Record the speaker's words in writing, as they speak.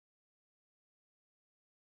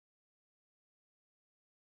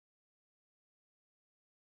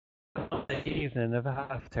evening of a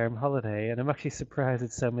half-term holiday, and I'm actually surprised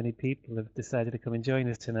that so many people have decided to come and join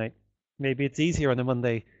us tonight. Maybe it's easier on a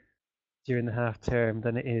Monday during the half term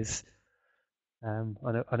than it is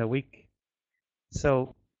on a week.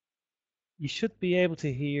 So you should be able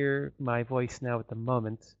to hear my voice now at the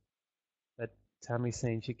moment, but Tammy's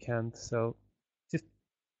saying she can't. So just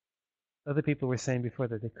other people were saying before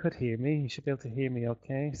that they could hear me. You should be able to hear me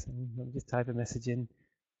okay. So let me just type a message in.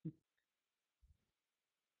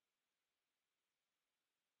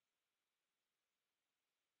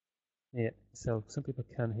 Yeah, so some people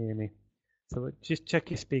can hear me. So just check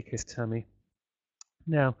your speakers, Tammy.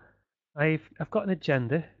 Now, I've got an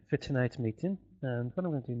agenda for tonight's meeting, and what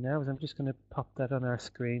I'm going to do now is I'm just going to pop that on our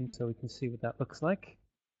screen so we can see what that looks like.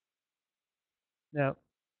 Now,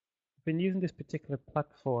 I've been using this particular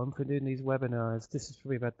platform for doing these webinars. This is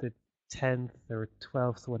probably about the 10th or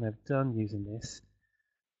 12th one I've done using this,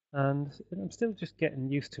 and I'm still just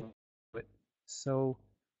getting used to it. So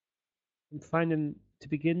I'm finding, to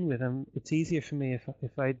begin with, it's easier for me if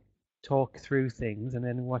I talk through things and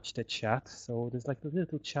then watch the chat. So there's like a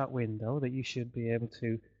little chat window that you should be able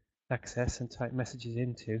to access and type messages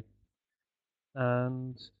into.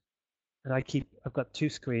 And I've got two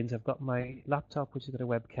screens. I've got my laptop, which has got a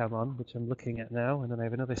webcam on, which I'm looking at now, and then I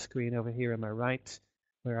have another screen over here on my right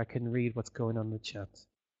where I can read what's going on in the chat.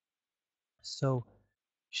 So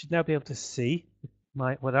you should now be able to see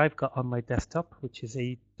what I've got on my desktop, which is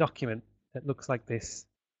a document that looks like this.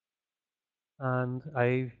 And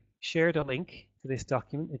I've shared a link to this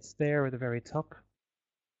document. It's there at the very top.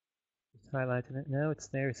 Just highlighting it now. It's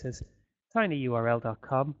there. It says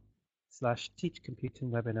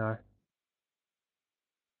tinyurl.com/teachcomputingwebinar.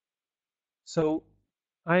 So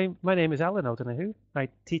my name is Alan O'Donoghue. I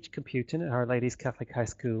teach computing at Our Ladies Catholic High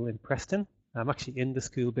School in Preston. I'm actually in the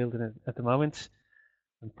school building at the moment.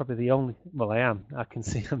 I'm probably the only, well, I am. I can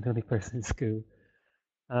see I'm the only person in school.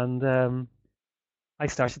 And I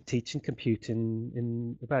started teaching computing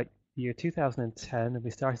in about year 2010, and we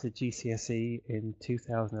started GCSE in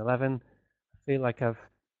 2011. I feel like I've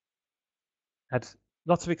had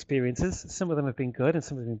lots of experiences. Some of them have been good and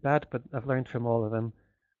some have been bad, but I've learned from all of them,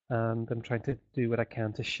 and I'm trying to do what I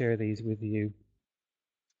can to share these with you.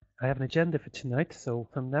 I have an agenda for tonight, so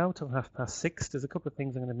from now till 6:30, there's a couple of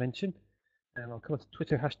things I'm going to mention, and I'll come to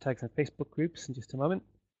Twitter hashtags and Facebook groups in just a moment.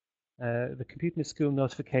 The Computing at School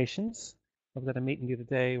notifications. I was at a meeting the other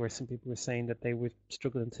day where some people were saying that they were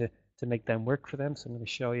struggling to make them work for them, so I'm going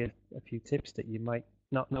to show you a few tips that you might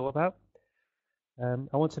not know about.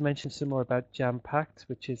 I want to mention some more about Jam-Packed,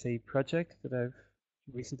 which is a project that I've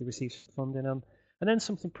recently received funding on, and then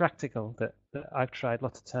something practical that I've tried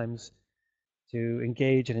lots of times to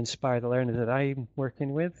engage and inspire the learners that I'm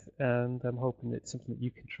working with, and I'm hoping it's something that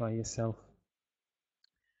you can try yourself.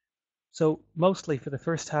 So mostly for the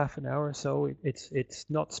first half an hour or so, it's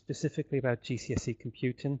not specifically about GCSE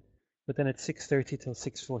computing, but then at 6:30 till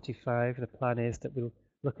 6:45, the plan is that we'll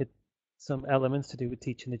look at some elements to do with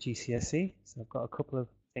teaching the GCSE. So I've got a couple of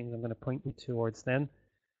things I'm going to point you towards then.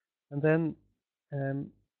 And then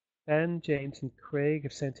Ben, James, and Craig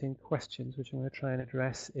have sent in questions, which I'm going to try and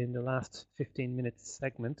address in the last 15-minute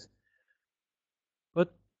segment.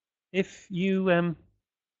 But if you've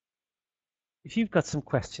got some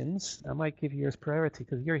questions, I might give yours priority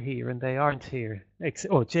because you're here and they aren't here.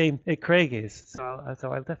 Oh, James, Craig is. So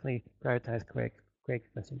I'll definitely prioritize Craig's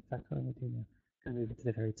question. In fact, what I'm going to do now, I'm going to move it to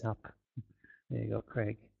the very top. There you go,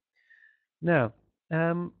 Craig. Now, so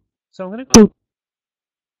I'm going to go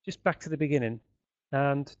just back to the beginning.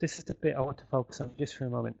 And this is the bit I want to focus on just for a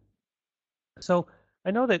moment. So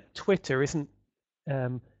I know that Twitter isn't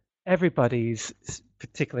everybody's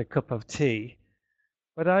particular cup of tea,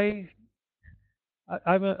 but I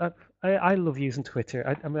love using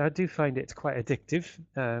Twitter. I mean, I do find it's quite addictive.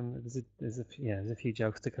 There's a few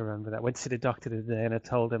jokes to go around with that. I went to the doctor today and I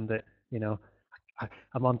told him that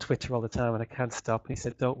I'm on Twitter all the time and I can't stop. And he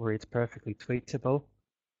said, "Don't worry, it's perfectly tweetable."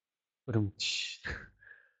 But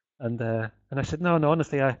and I said, "No,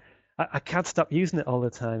 honestly, I can't stop using it all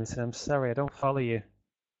the time." He said, "I'm sorry, I don't follow you."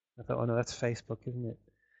 I thought, "Oh no, that's Facebook, isn't it?"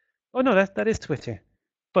 Oh no, that is Twitter.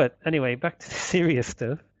 But anyway, back to the serious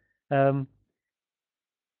stuff. Um,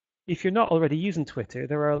 if you're not already using Twitter,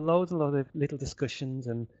 there are a load of little discussions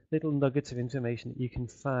and little nuggets of information that you can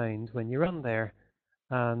find when you're on there.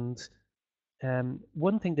 And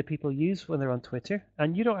one thing that people use when they're on Twitter,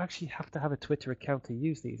 and you don't actually have to have a Twitter account to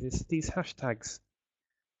use these, is these hashtags.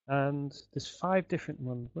 And there's 5 different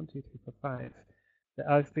ones, 1, 2, 3, 4, 5, that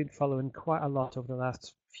I've been following quite a lot over the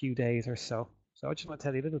last few days or so. So I just want to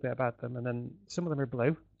tell you a little bit about them, and then some of them are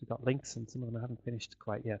blue. We've got links, and some of them I haven't finished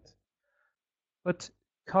quite yet. But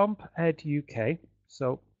Comp Ed UK,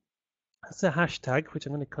 so That's a hashtag, which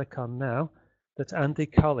I'm going to click on now. That's Andy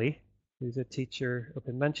Colley, who's a teacher up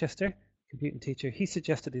in Manchester, computing teacher. He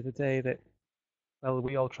suggested the other day that, well,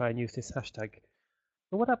 we all try and use this hashtag.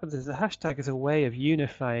 But what happens is the hashtag is a way of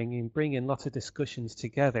unifying and bringing lots of discussions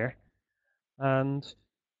together. And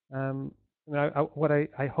um, what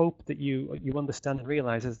I hope that you understand and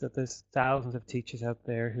realize is that there's thousands of teachers out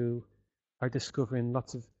there who are discovering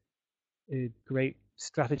lots of great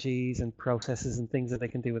strategies and processes and things that they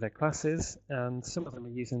can do with their classes, and some of them are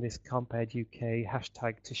using this Comped UK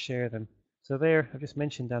hashtag to share them. So there, I just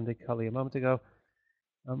mentioned Andy Colley a moment ago,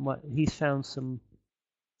 and what he's found some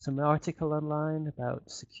article online about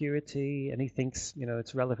security, and he thinks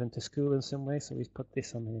it's relevant to school in some way, so he's put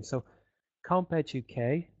this on here. So Comped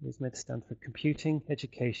UK is meant to stand for Computing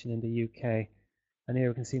Education in the UK, and here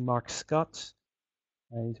we can see Mark Scott.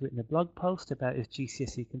 He's written a blog post about his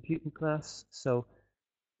GCSE computing class. So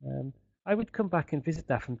I would come back and visit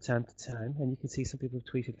that from time to time, and you can see some people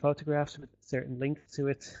have tweeted photographs with certain links to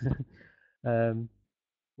it.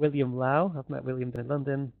 William Lau, I've met William in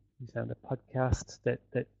London. He found a podcast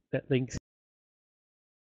that links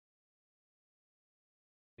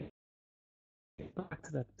back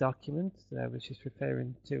to that document that I was just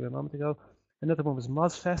referring to a moment ago. Another one was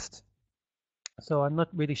MozFest. So I'm not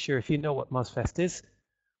really sure if you know what MozFest is,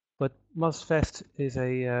 but MozFest is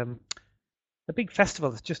a big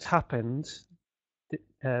festival that's just happened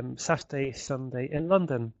Saturday, Sunday in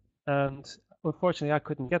London, and unfortunately I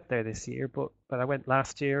couldn't get there this year, but I went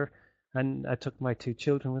last year, and I took my two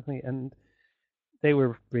children with me, and they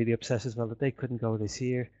were really upset as well that they couldn't go this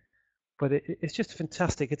year. But it's just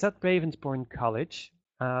fantastic. It's at Ravensbourne College,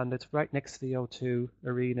 and it's right next to the O2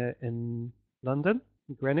 Arena in London,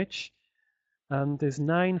 in Greenwich. And there's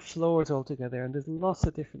 9 floors altogether, and there's lots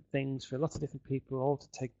of different things for lots of different people all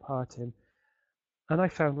to take part in. And I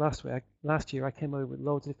found last year I came over with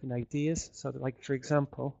loads of different ideas. So that, like, for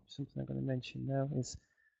example, something I'm going to mention now is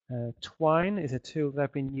Twine is a tool that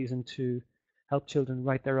I've been using to help children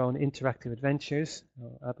write their own interactive adventures.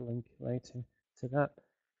 I'll add a link later to that.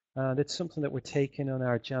 And it's something that we're taking on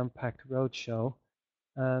our jam-packed roadshow.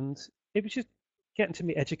 And it was just getting to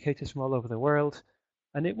meet educators from all over the world.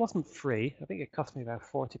 And it wasn't free. I think it cost me about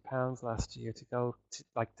 £40 last year to go to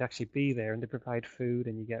actually be there, and they provide food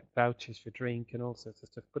and you get vouchers for drink and all sorts of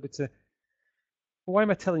stuff. But why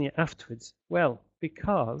am I telling you afterwards? Well,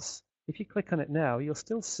 because if you click on it now, you'll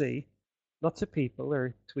still see lots of people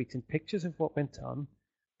are tweeting pictures of what went on,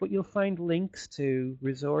 but you'll find links to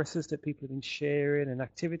resources that people have been sharing and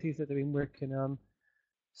activities that they've been working on.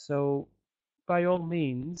 So by all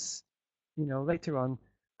means, later on,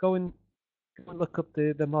 go and look up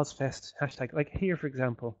the MozFest hashtag. Like here, for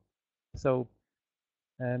example. So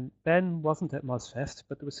Ben wasn't at MozFest,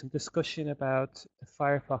 but there was some discussion about the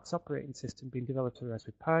Firefox operating system being developed for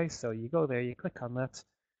Raspberry Pi. So you go there, you click on that,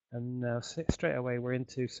 and now straight away we're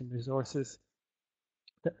into some resources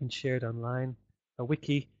that have been shared online. A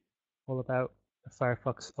wiki all about the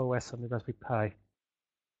Firefox OS on the Raspberry Pi.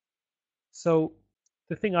 So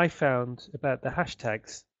the thing I found about the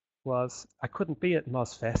hashtags was I couldn't be at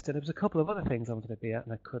MozFest, and there was a couple of other things I wanted to be at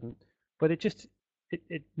and I couldn't. But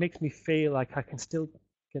it makes me feel like I can still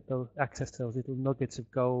get those access to those little nuggets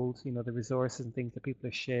of gold, the resources and things that people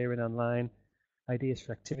are sharing online, ideas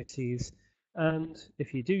for activities. And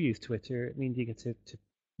if you do use Twitter, it means you get to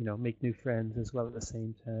make new friends as well at the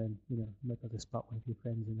same time. You might be able to spot one of your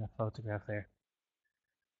friends in that photograph there.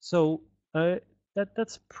 So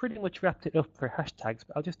that's pretty much wrapped it up for hashtags,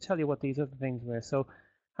 but I'll just tell you what these other things were. So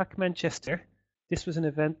Hack Manchester, this was an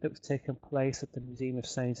event that was taking place at the Museum of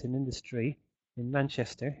Science and Industry in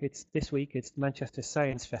Manchester. It's this week, it's the Manchester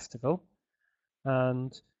Science Festival,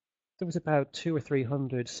 and there was about 200 or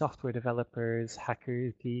 300 software developers,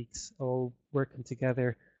 hackers, geeks, all working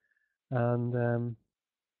together, and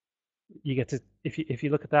you get to, if you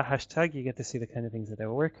look at that hashtag, you get to see the kind of things that they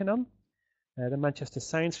were working on. The Manchester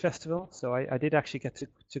Science Festival. So I did actually get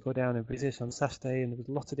to go down and visit on Saturday, and there was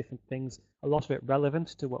lots of different things, a lot of it relevant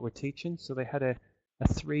to what we're teaching. So they had a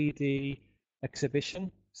 3D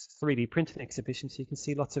exhibition, 3D printing exhibition, so you can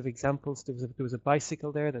see lots of examples. There was a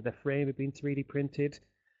bicycle there that the frame had been 3D printed,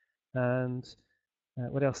 and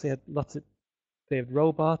what else? They had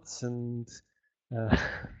robots and uh,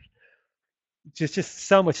 just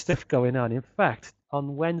so much stuff going on. In fact,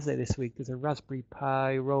 on Wednesday this week, there's a Raspberry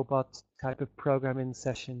Pi robot type of programming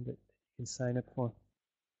session that you can sign up for.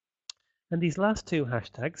 And these last two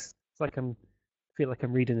hashtags, it's like I feel like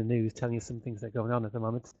I'm reading the news, telling you some things that are going on at the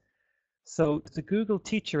moment. So the Google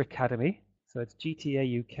Teacher Academy, so it's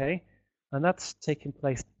GTA UK, and that's taking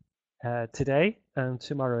place today and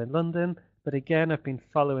tomorrow in London. But again, I've been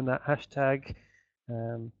following that hashtag.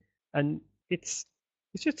 And it's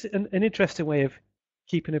just an interesting way of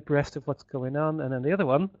keeping abreast of what's going on. And then the other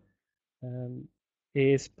one um,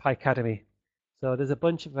 is Picademy. So there's a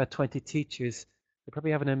bunch of about 20 teachers. They're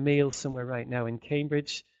probably having a meal somewhere right now in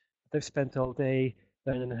Cambridge. They've spent all day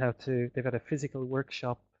learning how to. They've had a physical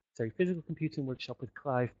computing workshop with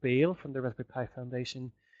Clive Beale from the Raspberry Pi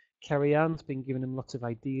Foundation. Carrie Ann's been giving them lots of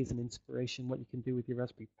ideas and inspiration what you can do with your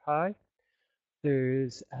Raspberry Pi.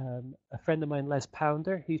 There's a friend of mine, Les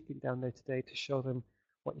Pounder. He's been down there today to show them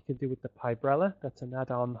what you can do with the Pibrella. That's an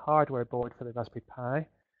add-on hardware board for the Raspberry Pi.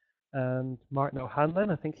 And Martin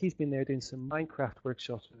O'Hanlon, I think he's been there doing some Minecraft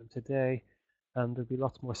workshops with them today, and there'll be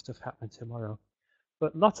lots more stuff happening tomorrow.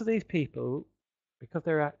 But lots of these people, because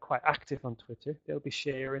they're quite active on Twitter, they'll be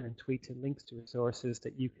sharing and tweeting links to resources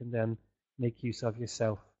that you can then make use of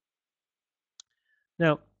yourself.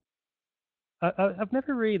 Now, I've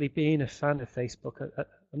never really been a fan of Facebook.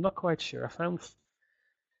 I'm not quite sure. I found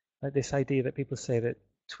this idea that people say that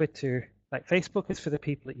Twitter, like Facebook is for the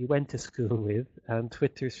people that you went to school with, and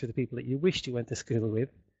Twitter is for the people that you wished you went to school with.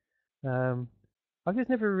 I've just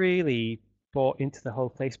never really bought into the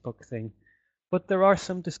whole Facebook thing. But there are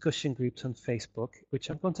some discussion groups on Facebook, which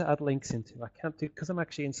I'm going to add links into. I can't do, because I'm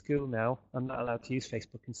actually in school now, I'm not allowed to use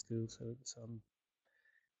Facebook in school, so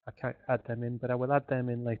I can't add them in, but I will add them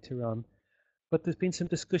in later on. But there's been some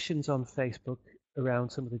discussions on Facebook around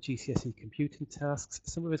some of the GCSE computing tasks.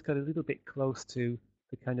 Some of it's got a little bit close to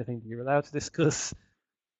the kind of thing that you're allowed to discuss.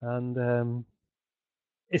 And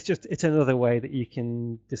it's another way that you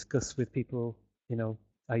can discuss with people,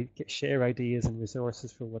 share ideas and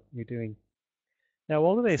resources for what you're doing. Now,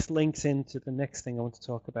 all of this links into the next thing I want to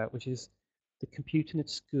talk about, which is the Computing at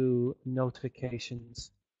School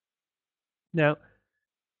notifications. Now,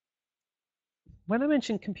 when I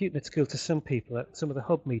mention Computing at School to some people at some of the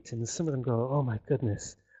hub meetings, some of them go, "Oh my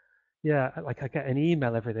goodness, yeah, like I get an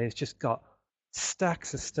email every day. It's just got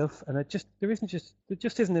stacks of stuff, and there just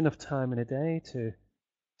isn't enough time in a day to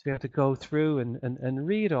be able to go through and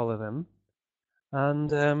read all of them."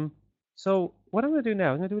 And so what I'm going to do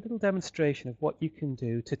now, I'm going to do a little demonstration of what you can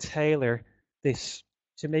do to tailor this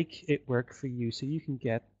to make it work for you so you can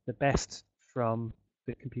get the best from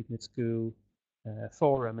the Computing at School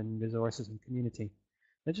forum and resources and community.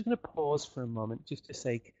 I'm just going to pause for a moment just to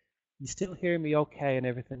say, you still hear me okay and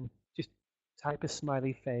everything? Just type a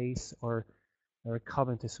smiley face or a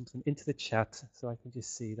comment or something into the chat so I can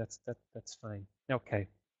just see that's fine. Okay.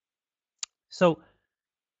 So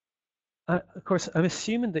of course, I'm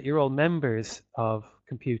assuming that you're all members of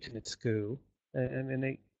Computing at School.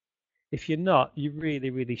 And if you're not, you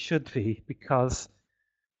really, really should be, because,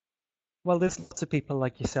 well, there's lots of people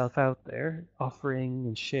like yourself out there offering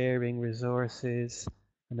and sharing resources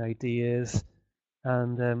and ideas.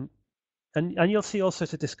 And you'll see all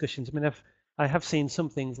sorts of discussions. I mean, I have seen some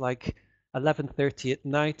things like 11:30 at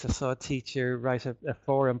night. I saw a teacher write a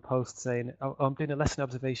forum post saying, "Oh, I'm doing a lesson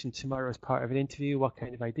observation tomorrow as part of an interview. What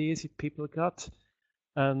kind of ideas people got?"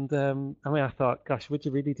 And I mean, I thought, gosh, would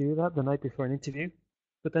you really do that the night before an interview?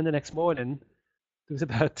 But then the next morning, there was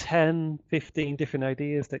about 10, 15 different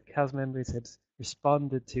ideas that CAS members had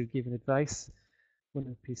responded to, giving advice. One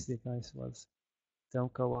of the pieces of advice was,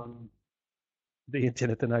 don't go on the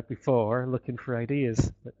internet the night before looking for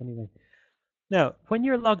ideas. But anyway, now when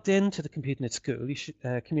you're logged into the Computing at School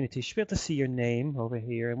community, you should be able to see your name over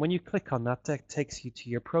here, and when you click on that, that takes you to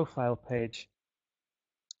your profile page.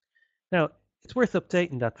 Now it's worth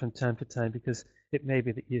updating that from time to time, because it may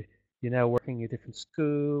be that you're now working in a different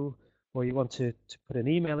school, or you want to put an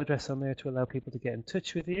email address on there to allow people to get in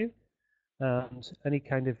touch with you, and any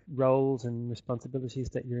kind of roles and responsibilities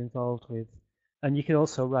that you're involved with. And you can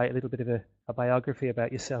also write a little bit of a biography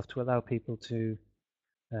about yourself to allow people to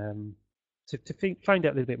find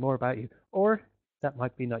out a little bit more about you. Or that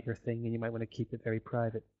might be not your thing and you might want to keep it very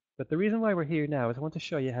private. But the reason why we're here now is I want to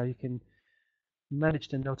show you how you can manage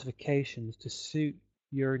the notifications to suit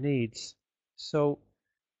your needs. So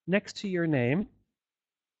next to your name,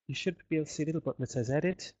 you should be able to see a little button that says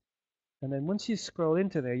Edit. And then once you scroll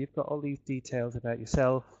into there, you've got all these details about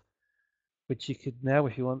yourself, which you could now,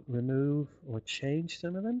 if you want, remove or change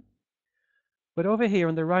some of them. But over here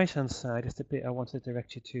on the right-hand side is the bit I want to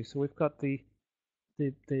direct you to. So we've got the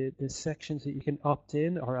sections that you can opt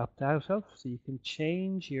in or opt out of. So you can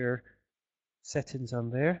change your settings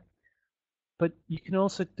on there. But you can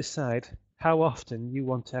also decide how often you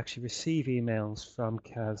want to actually receive emails from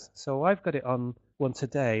CAS. So I've got it on once a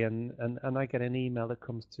day, and I get an email that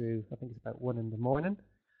comes through, I think it's about 1 in the morning.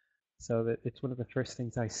 So that it's one of the first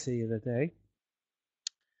things I see of the day.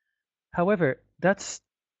 However, that's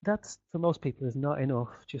for most people is not enough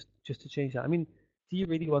just to change that. I mean, do you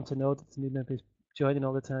really want to know that the new members joining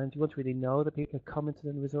all the time? Do you want to really know that people are commenting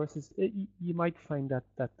on resources? You might find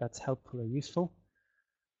that's helpful or useful.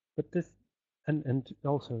 But this, and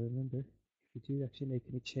also remember, if you do actually make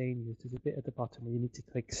any changes, there's a bit at the bottom where you need to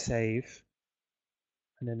click Save,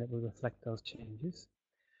 and then it will reflect those changes.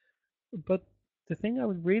 But the thing I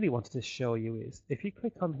would really wanted to show you is, if you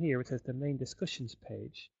click on here, it says the main discussions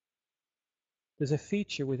page. There's a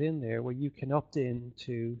feature within there where you can opt in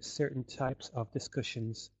to certain types of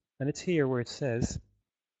discussions, and it's here where it says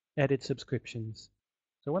Edit Subscriptions.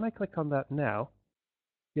 So when I click on that now,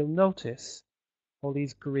 you'll notice all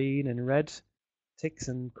these green and red ticks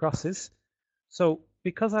and crosses. So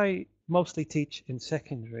because I mostly teach in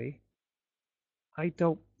secondary, I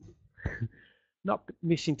don't, not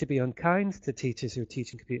wishing to be unkind to teachers who are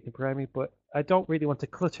teaching computing in primary, but I don't really want to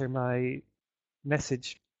clutter my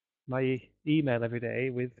message, my email every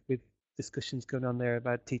day with discussions going on there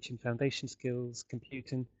about teaching foundation skills,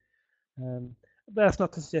 computing. But that's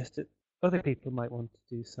not to suggest that other people might want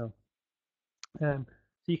to do so. So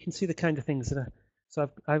you can see the kind of things that so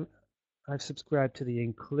I've subscribed to the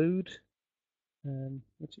Include,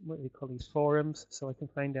 what do you call these, forums, so I can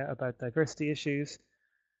find out about diversity issues.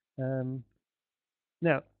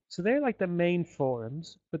 Now, so they're like the main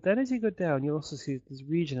forums, but then as you go down, you also see there's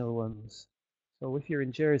regional ones. So if you're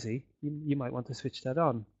in Jersey, you might want to switch that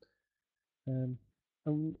on. And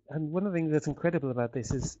one of the things that's incredible about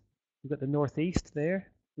this is we've got the Northeast there,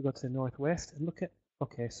 we go to the Northwest, and look at,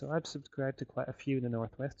 okay, so I've subscribed to quite a few in the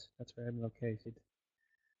Northwest, that's where I'm located.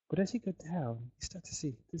 But as you go down, you start to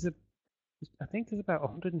see, I think there's about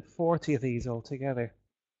 140 of these altogether.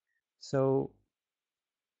 So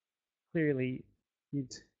clearly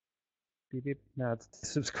you'd be a bit mad to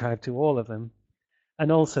subscribe to all of them.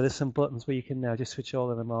 And also there's some buttons where you can now just switch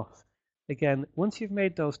all of them off. Again, once you've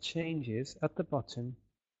made those changes at the bottom,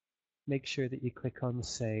 make sure that you click on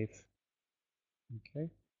Save. Okay.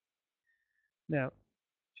 Now,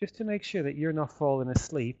 just to make sure that you're not falling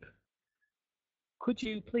asleep, could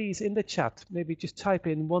you please in the chat maybe just type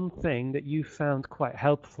in one thing that you found quite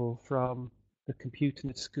helpful from the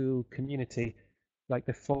Computing at School community, like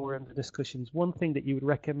the forum, the discussions, one thing that you would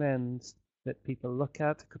recommend that people look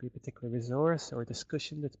at? It could be a particular resource or a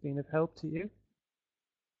discussion that's been of help to you.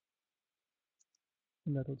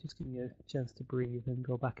 And that'll just give you a chance to breathe and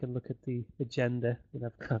go back and look at the agenda that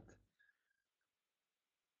I've got.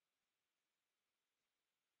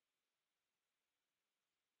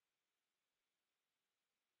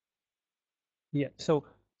 Yeah, so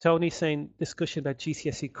Tony's saying discussion about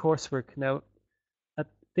GCSE coursework. Now,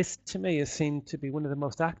 this to me has seemed to be one of the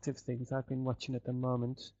most active things I've been watching at the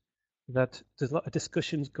moment. That there's a lot of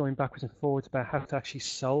discussions going backwards and forwards about how to actually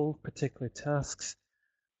solve particular tasks.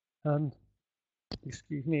 And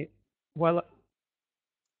excuse me, well,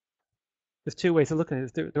 there's two ways of looking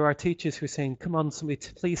at it. There are teachers who are saying, come on, somebody,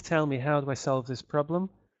 please tell me, how do I solve this problem?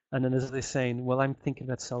 And then there's others saying, well, I'm thinking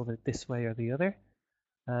about solving it this way or the other.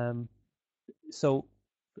 So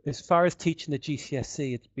as far as teaching the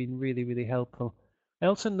GCSE, it's been really, really helpful. I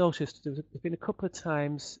also noticed there's been a couple of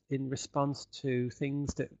times in response to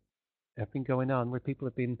things that have been going on where people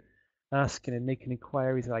have been asking and making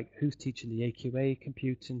inquiries like who's teaching the AQA,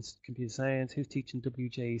 computer science, who's teaching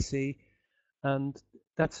WJEC, and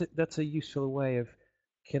that's a useful way of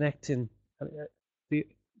connecting.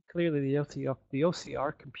 Clearly the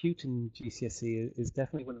OCR computing GCSE is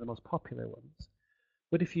definitely one of the most popular ones.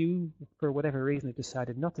 But if you, for whatever reason, have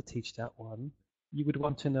decided not to teach that one, you would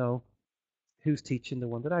want to know who's teaching the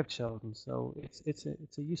one that I've chosen. So it's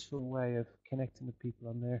a useful way of connecting with people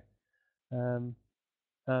on there.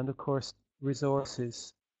 And of course,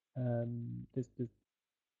 resources. There's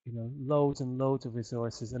loads and loads of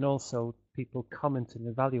resources, and also people commenting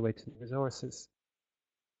and evaluating resources.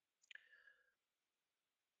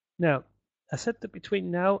 Now, I said that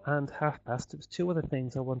between now and past, there was two other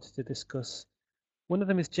things I wanted to discuss. One of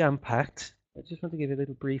them is Jam-Packed. I just want to give you a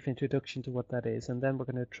little brief introduction to what that is, and then we're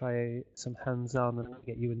going to try some hands-on and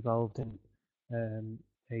get you involved in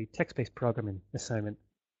a text-based programming assignment.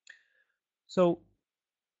 So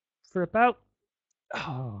for about,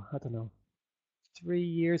 I don't know, 3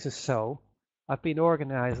 years or so, I've been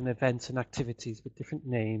organizing events and activities with different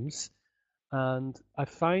names, and I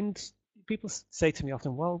find people say to me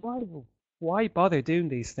often, well, why bother doing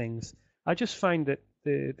these things? I just find that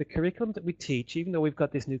the curriculum that we teach, even though we've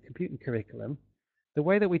got this new computing curriculum, the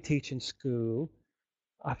way that we teach in school,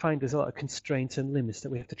 I find there's a lot of constraints and limits that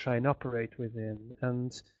we have to try and operate within.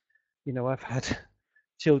 And, I've had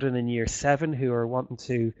children in year 7 who are wanting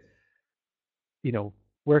to,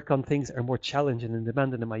 work on things that are more challenging and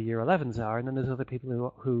demanding than my year 11s are. And then there's other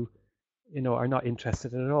people who are not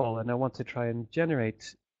interested at all. And I want to try and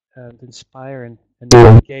generate and inspire and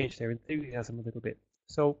engage their enthusiasm a little bit.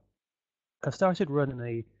 So I've started running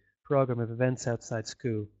a program of events outside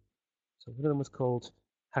school. So one of them was called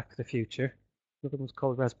Hack the Future, another one was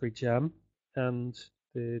called Raspberry Jam, and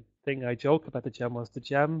the thing I joke about the jam was the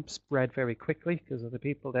jam spread very quickly because other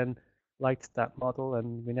people then liked that model,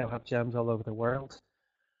 and we now have jams all over the world.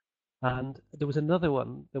 And there was another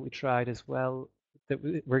one that we tried as well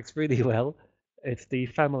that works really well. It's the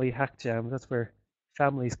family hack jam. That's where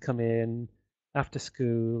families come in after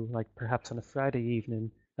school, like perhaps on a Friday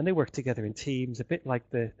evening, and they work together in teams, a bit like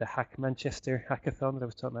the Hack Manchester hackathon that I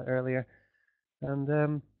was talking about earlier.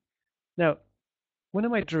 And now, one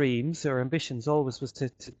of my dreams or ambitions always was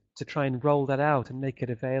to try and roll that out and make it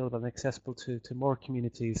available and accessible to more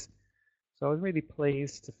communities. So I was really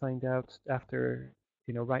pleased to find out after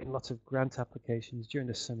writing lots of grant applications during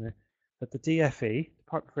the summer that the DFE,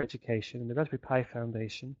 Department for Education, and the Raspberry Pi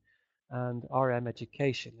Foundation and RM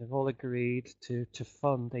Education have all agreed to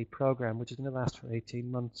fund a program which is going to last for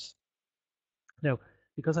 18 months. Now,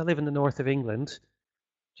 because I live in the north of England,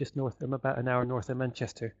 just north, I'm about an hour north of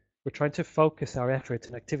Manchester, we're trying to focus our efforts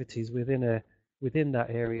and activities within that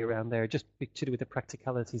area around there, just to do with the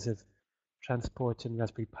practicalities of transporting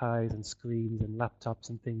Raspberry Pis and screens and laptops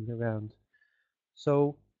and things around.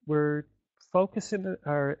 So we're focusing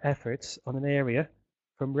our efforts on an area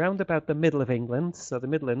from round about the middle of England, so the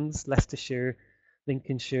Midlands, Leicestershire,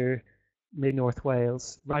 Lincolnshire, mid-North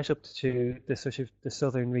Wales, right up to the sort of the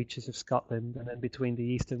southern reaches of Scotland, and then between the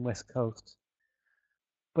east and west coasts.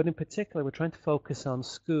 But in particular, we're trying to focus on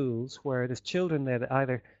schools where there's children there that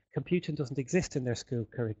either computing doesn't exist in their school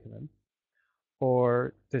curriculum,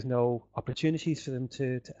 or there's no opportunities for them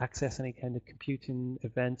to access any kind of computing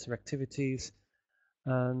events or activities.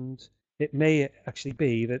 And it may actually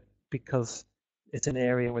be that because it's an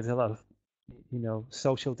area where there's a lot of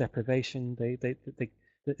social deprivation,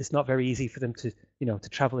 it's not very easy for them to to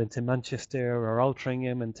travel into Manchester or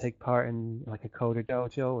Altrincham and take part in like a coder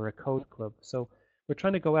dojo or a code club. So we're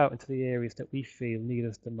trying to go out into the areas that we feel need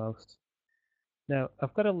us the most. Now,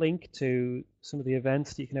 I've got a link to some of the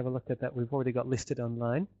events that you can have a look at that we've already got listed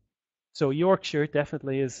online. So Yorkshire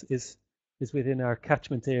definitely is within our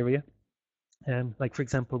catchment area. Like for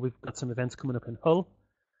example, we've got some events coming up in Hull,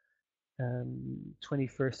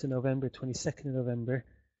 21st of November, 22nd of November,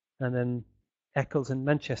 and then Eccles in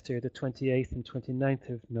Manchester, the 28th and 29th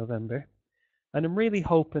of November. And I'm really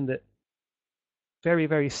hoping that very,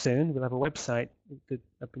 very soon we'll have a website.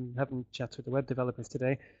 I've been having chats with the web developers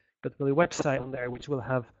today, but there'll be a website on there which will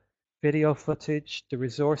have video footage, the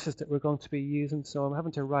resources that we're going to be using. So I'm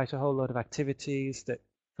having to write a whole lot of activities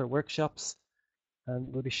for workshops,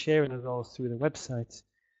 and we'll be sharing it all through the website.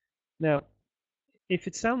 Now, if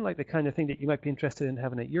it sounds like the kind of thing that you might be interested in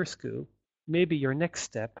having at your school, maybe your next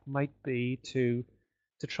step might be to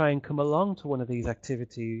try and come along to one of these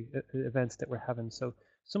activity events that we're having. So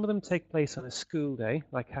some of them take place on a school day,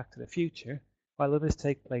 like Hack to the Future, while others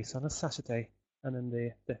take place on a Saturday. And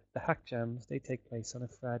then the Hack Jams, they take place on a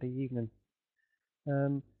Friday evening.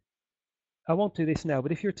 I won't do this now,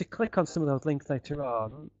 but if you were to click on some of those links later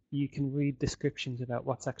on, you can read descriptions about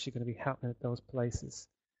what's actually going to be happening at those places.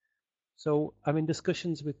 So I'm in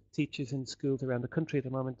discussions with teachers in schools around the country at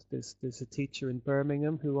the moment. There's a teacher in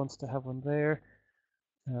Birmingham who wants to have one there,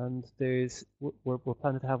 and we're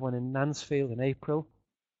planning to have one in Mansfield in April.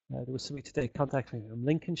 There was somebody today contacting me from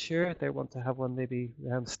Lincolnshire. They want to have one maybe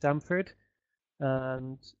around Stamford,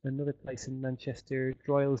 and another place in Manchester,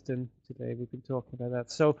 Droylsden. Today we've been talking about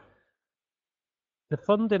that. So the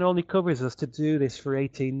funding only covers us to do this for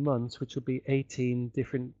 18 months, which will be 18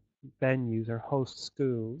 different venues or host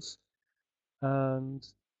schools. And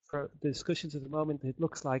for the discussions at the moment, it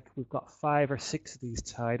looks like we've got 5 or 6 of these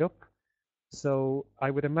tied up. So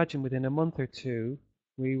I would imagine within a month or two,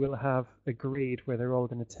 we will have agreed where they're all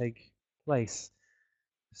going to take place.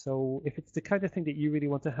 So if it's the kind of thing that you really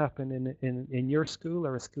want to happen in your school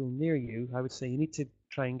or a school near you, I would say you need to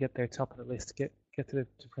try and get there top of the list, get to the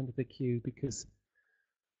front of the queue, because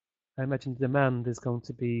I imagine the demand is going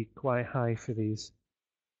to be quite high for these.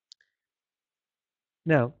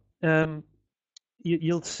 Now,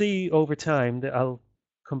 you'll see over time that I'll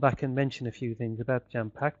come back and mention a few things about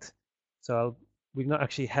Jam-Packed. So we've not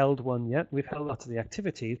actually held one yet. We've held lots of the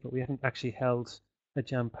activities, but we haven't actually held a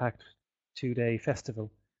Jam-Packed 2-day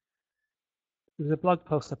festival. There's a blog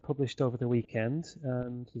post I published over the weekend,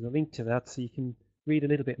 and there's a link to that, so you can read a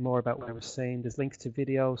little bit more about what I was saying. There's links to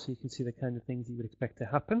video, so you can see the kind of things you would expect to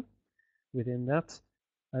happen within that.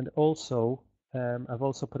 And also, I've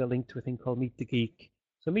also put a link to a thing called Meet the Geek.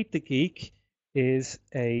 So Meet the Geek is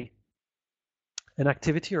an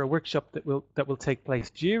activity or a workshop that will take place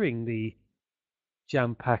during the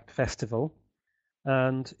jam-packed festival.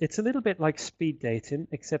 And it's a little bit like speed dating,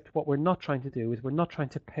 except what we're not trying to do is we're not trying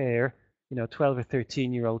to pair, 12 or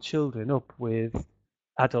 13-year-old children up with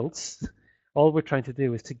adults. All we're trying to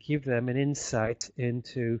do is to give them an insight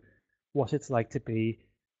into what it's like to be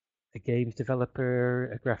a games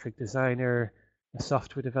developer, a graphic designer, a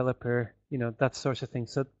software developer, that sort of thing.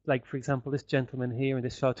 So, like, for example, this gentleman here in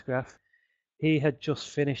this photograph, he had just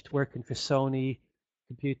finished working for Sony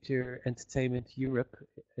Computer Entertainment Europe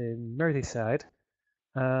in Merseyside.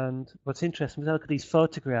 And what's interesting, when I look at these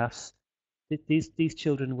photographs, these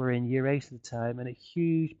children were in year 8 at the time, and a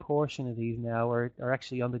huge portion of these now are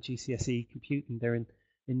actually on the GCSE computing. They're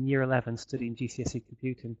in year 11 studying GCSE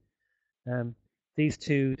computing. These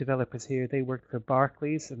two developers here, they worked for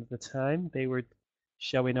Barclays, and at the time they were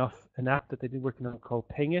showing off an app that they've been working on called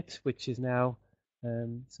Ping It, which is now,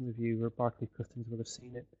 some of you who are Barclays customers will have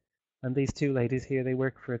seen it. And these two ladies here, they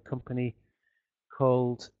work for a company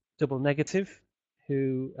called Double Negative,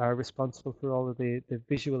 who are responsible for all of the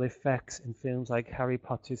visual effects in films like Harry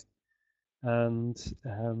Potter and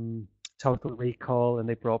Total Recall, and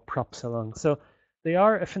they brought props along. So they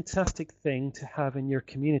are a fantastic thing to have in your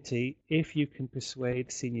community if you can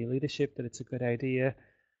persuade senior leadership that it's a good idea.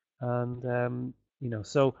 And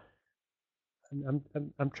so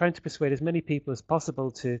I'm trying to persuade as many people as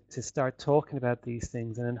possible to start talking about these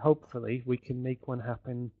things, and then hopefully we can make one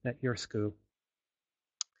happen at your school.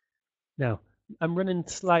 Now, I'm running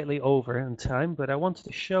slightly over in time, but I wanted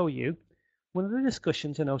to show you one of the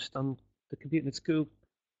discussions I noticed on the Computing at School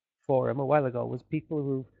forum a while ago was people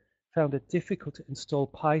who found it difficult to install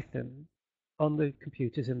Python on the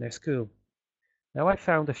computers in their school. Now, I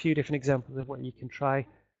found a few different examples of where you can try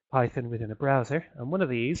Python within a browser, and one of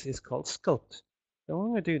these is called Sculpt. So what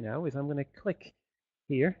I'm going to do now is I'm going to click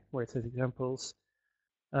here where it says examples,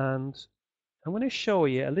 and I'm going to show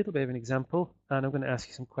you a little bit of an example, and I'm going to ask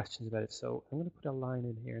you some questions about it. So I'm going to put a line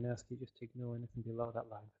in here and ask you just to ignore anything below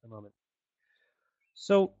that line for the moment.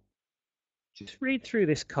 So just read through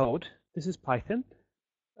this code. This is Python.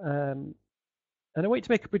 And I want you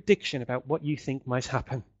to make a prediction about what you think might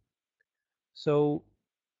happen. So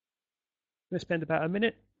I'm going to spend about a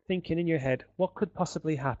minute thinking in your head, what could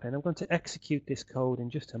possibly happen? I'm going to execute this code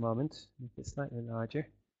in just a moment, make it slightly larger.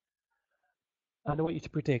 And I want you to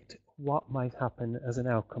predict what might happen as an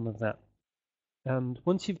outcome of that. And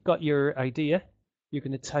once you've got your idea, you're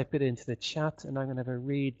going to type it into the chat, and I'm going to have a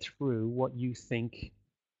read through what you think,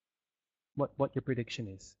 what your prediction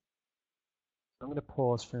is. I'm going to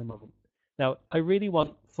pause for a moment. Now, I really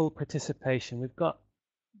want full participation. We've got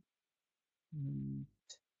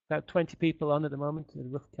about 20 people on at the moment, a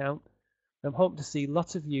rough count. I'm hoping to see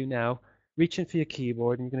lots of you now reaching for your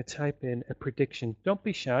keyboard, and you're going to type in a prediction. Don't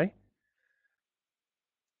be shy.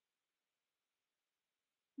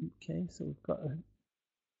 Okay, so we've got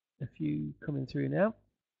a few coming through now.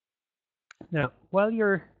 Now, while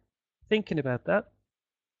you're thinking about that,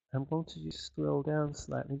 I'm going to just scroll down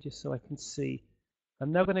slightly just so I can see.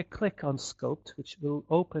 I'm now going to click on Sculpt, which will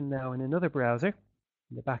open now in another browser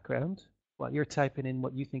in the background while you're typing in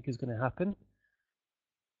what you think is going to happen.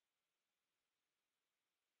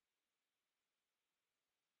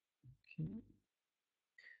 Okay.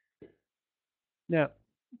 Now,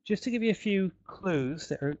 just to give you a few clues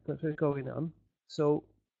that are going on. So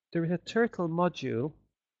there is a turtle module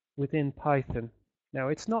within Python. Now,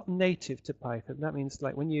 it's not native to Python. That means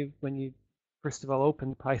like when you first of all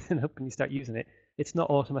open Python up and you start using it, it's not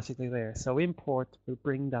automatically there. So import will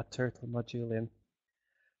bring that turtle module in.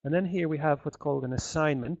 And then here we have what's called an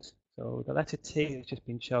assignment. So the letter T has just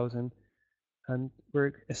been chosen, and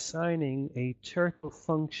we're assigning a turtle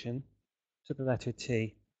function to the letter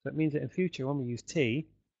T. So it means that in future when we use T,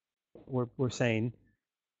 we're saying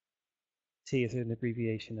T is an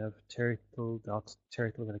abbreviation of turtle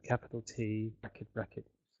with a capital T, bracket.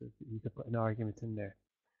 So you can put an argument in there.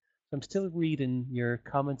 So I'm still reading your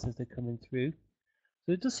comments as they're coming through.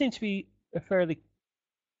 So it does seem to be a fairly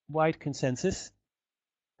wide consensus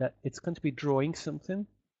that it's going to be drawing something.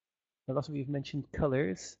 A lot of you have mentioned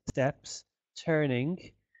colors, steps, turning.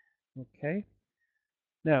 Okay.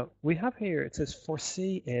 Now we have here, it says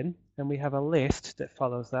foresee in, and we have a list that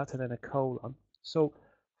follows that and then a colon. So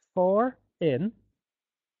for in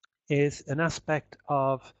is an aspect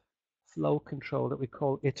of flow control that we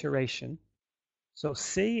call iteration. So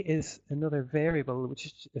C is another variable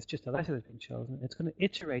which is just a letter that's been chosen. It's going to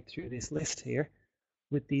iterate through this list here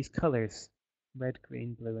with these colors, red,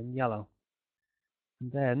 green, blue, and yellow.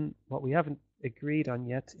 And then what we haven't agreed on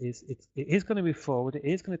yet is it is going to move forward, it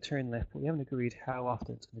is going to turn left, but we haven't agreed how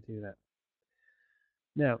often it's going to do that.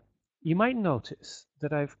 Now, you might notice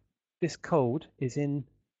that this code is in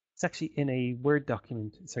It's actually in a Word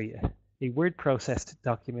document, sorry, a word processed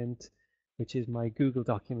document, which is my Google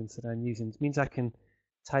Documents that I'm using. It means I can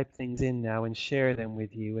type things in now and share them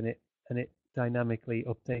with you, and it dynamically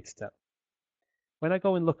updates that. When I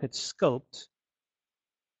go and look at Sculpt,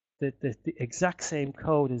 the exact same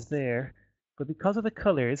code is there, but because of the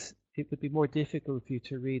colors, it would be more difficult for you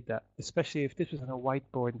to read that, especially if this was on a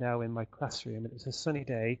whiteboard now in my classroom and it was a sunny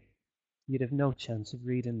day, you'd have no chance of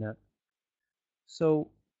reading that.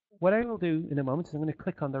 So what I will do in a moment is I'm going to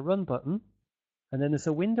click on the Run button, and then there's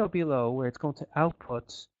a window below where it's going to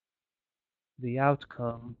output the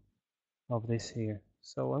outcome of this here.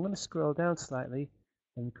 So I'm going to scroll down slightly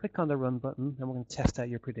and click on the Run button, and we're going to test out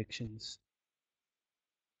your predictions.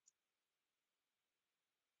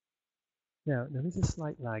 Now, there is a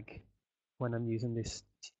slight lag when I'm using this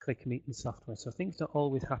Click Meeting software, so things don't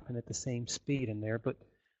always happen at the same speed in there, but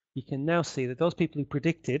you can now see that those people who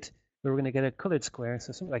predicted we were going to get a colored square,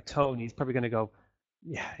 so something like Tony's probably going to go,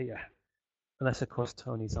 yeah, unless of course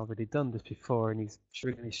Tony's already done this before and he's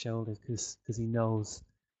shrugging his shoulders because he knows,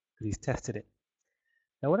 because he's tested it.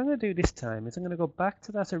 Now what I'm going to do this time is I'm going to go back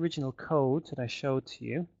to that original code that I showed to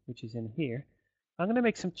you, which is in here. I'm going to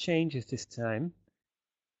make some changes this time,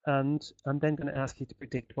 and I'm then going to ask you to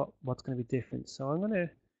predict what's going to be different. So I'm going to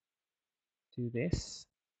do this.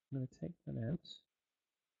 I'm going to take that out.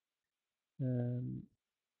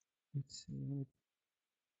 Let's see, I'm going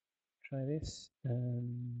to try this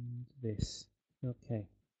and this. Okay.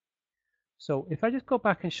 So if I just go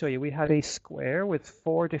back and show you, we had a square with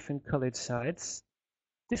 4 different colored sides.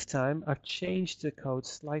 This time I've changed the code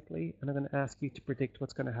slightly, and I'm going to ask you to predict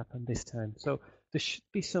what's going to happen this time. So there should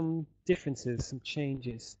be some differences, some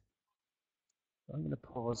changes. So I'm going to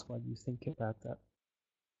pause while you think about that.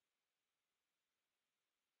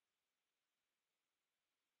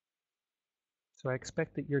 So I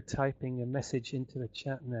expect that you're typing a message into the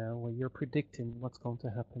chat now where you're predicting what's going to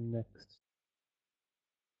happen next.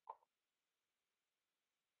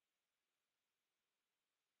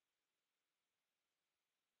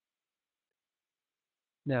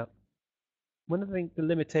 Now, one of the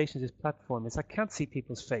limitations of this platform is I can't see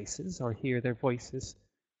people's faces or hear their voices.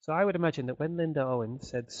 So I would imagine that when Linda Owen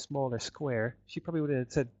said smaller square, she probably would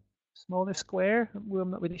have said smaller square. Well, I'm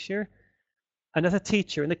not really sure. And as a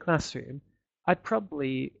teacher in the classroom, I'd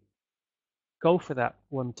probably go for that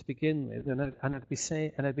one to begin with, and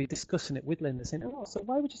I'd be discussing it with Linda, saying, "Oh, so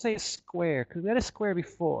why would you say a square? Because we had a square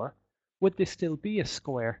before. Would this still be a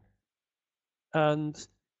square?" And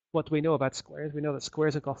what do we know about squares? We know that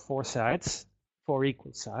squares have got 4 sides, 4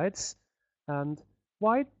 equal sides. And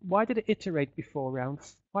why did it iterate before round?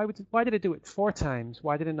 Why did it do it 4 times?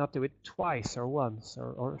 Why did it not do it twice or once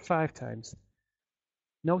or 5 times?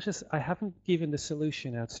 Notice I haven't given the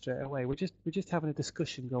solution out straight away. We're just having a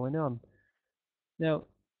discussion going on. Now,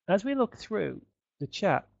 as we look through the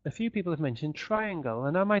chat, a few people have mentioned triangle,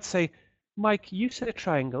 and I might say, Mike, you said a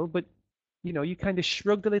triangle, but you kind of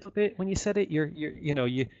shrugged a little bit when you said it.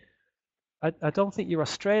 I don't think you're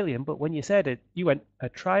Australian, but when you said it, you went a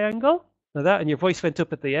triangle. Now that, and your voice went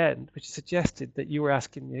up at the end, which suggested that you were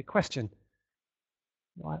asking me a question.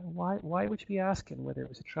 Why would you be asking whether it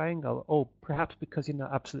was a triangle? Oh, perhaps because you're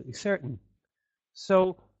not absolutely certain.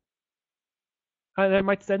 So, and I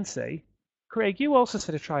might then say, Craig, you also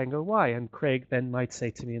said a triangle. Why? And Craig then might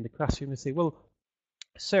say to me in the classroom and say, well,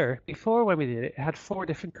 sir, before when we did it, it had 4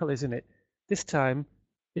 different colors in it. This time,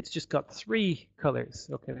 it's just got 3 colors.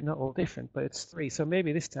 Okay, they're not all different, but it's 3. So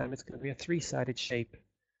maybe this time it's going to be a 3-sided shape.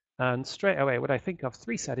 And straight away, when I think of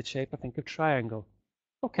 3-sided shape, I think of triangle.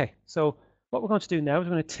 Okay, so what we're going to do now is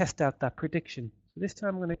we're going to test out that prediction. So this time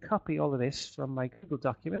I'm going to copy all of this from my Google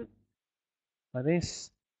document, like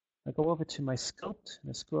this. I go over to my Sculpt and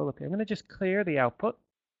I scroll up here. I'm going to just clear the output,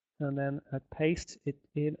 and then I paste it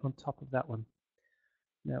in on top of that one.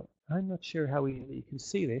 Now, I'm not sure how easily you can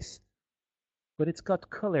see this, but it's got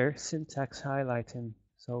color syntax highlighting.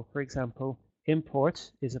 So for example,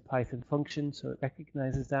 import is a Python function, so it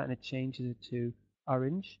recognizes that and it changes it to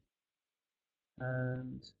orange.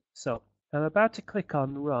 And so I'm about to click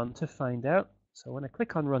on run to find out. So when I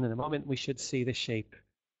click on run in a moment, we should see the shape.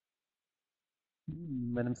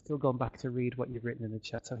 And I'm still going back to read what you've written in the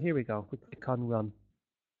chat. So here we go. We click on run.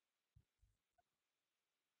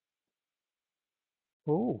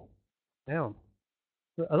 Oh, now,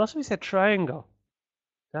 a lot of you said triangle.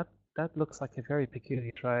 That looks like a very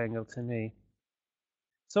peculiar triangle to me.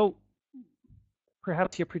 So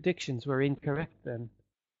perhaps your predictions were incorrect then.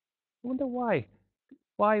 I wonder why.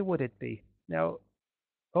 Why would it be? Now,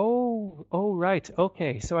 oh, right.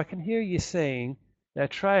 Okay, so I can hear you saying that a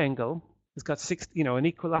triangle has got 60, an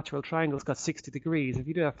equilateral triangle's got 60 degrees. If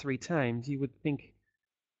you do that 3 times, you would think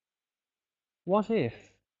what if,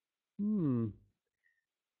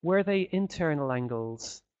 were they internal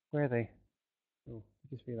angles? Were they? Oh,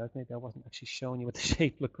 I just realized maybe I wasn't actually showing you what the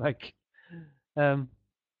shape looked like. Um,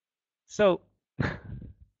 so,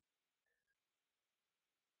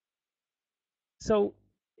 so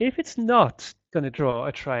if it's not going to draw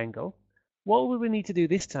a triangle, what would we need to do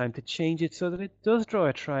this time to change it so that it does draw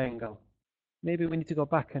a triangle? Maybe we need to go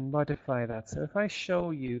back and modify that. So if I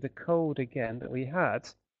show you the code again that we had,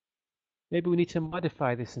 maybe we need to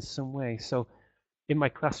modify this in some way. So in my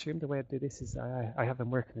classroom, the way I do this is I have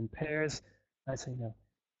them working in pairs. I say, no,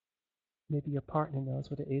 maybe your partner knows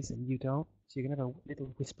what it is and you don't. So you're going to have a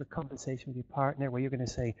little whisper conversation with your partner where you're going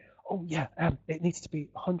to say, oh yeah, it needs to be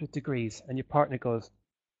 100 degrees. And your partner goes,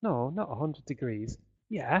 no, not 100 degrees.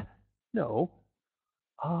 Yeah, no.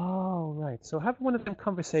 Oh, right. So have one of them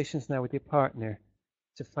conversations now with your partner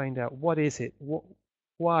to find out what is it,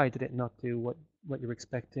 why did it not do what you're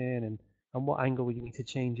expecting, and what angle will you need to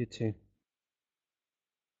change it to.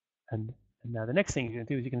 And now the next thing you're going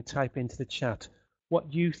to do is you're going to type into the chat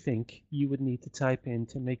what you think you would need to type in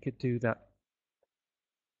to make it do that.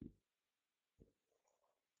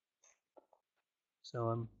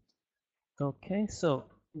 So okay, so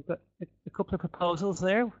we've got a couple of proposals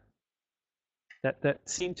there that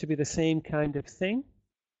seem to be the same kind of thing.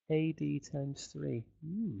 AD times 3.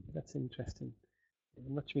 That's interesting.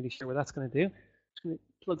 I'm not really sure what that's going to do. Just going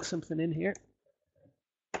to plug something in here.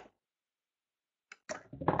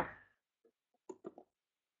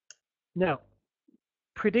 Now,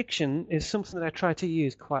 prediction is something that I try to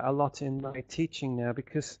use quite a lot in my teaching now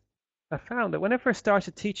because I found that whenever I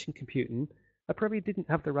started teaching computing, I probably didn't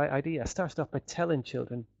have the right idea. I started off by telling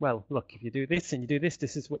children, well, look, if you do this and you do this,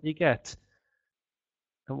 this is what you get.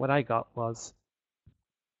 And what I got was,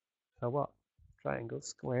 so what? Triangles,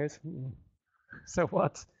 squares, so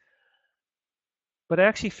what? But I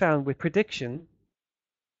actually found with prediction,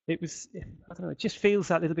 I don't know, it just feels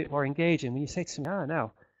that little bit more engaging when you say to me,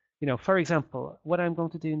 now, for example, what I'm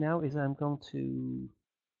going to do now is I'm going to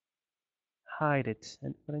hide it.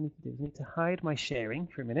 And what I need to do is I need to hide my sharing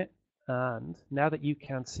for a minute. And now that you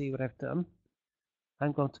can't see what I've done,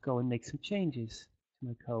 I'm going to go and make some changes to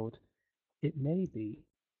my code. It may be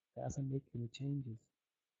that as I'm making the changes,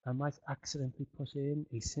 I might accidentally put in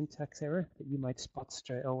a syntax error that you might spot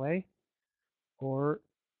straight away, or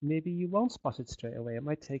maybe you won't spot it straight away. It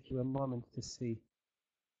might take you a moment to see.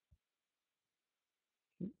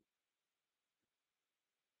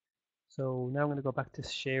 So now I'm going to go back to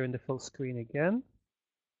sharing the full screen again.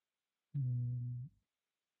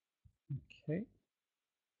 Okay.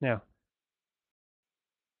 Now,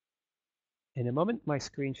 in a moment, my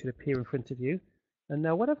screen should appear in front of you. And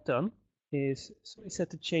now what I've done is, so I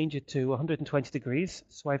said to change it to 120 degrees.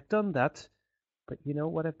 So I've done that, but you know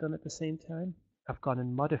what I've done at the same time? I've gone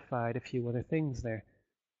and modified a few other things there.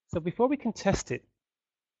 So before we can test it,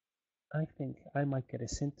 I think I might get a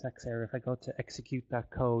syntax error if I go to execute that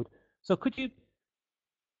code. So could you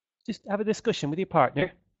just have a discussion with your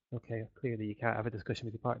partner? Okay, clearly you can't have a discussion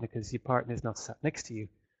with your partner because your partner is not sat next to you.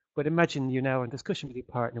 But imagine you're now in discussion with your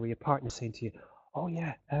partner where your partner's saying to you, oh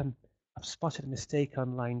yeah, I've spotted a mistake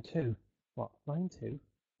on line 2. What, line 2?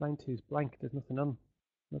 Line 2's blank, there's nothing on.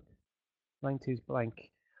 Look, line 2's blank.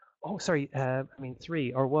 Oh, sorry, I mean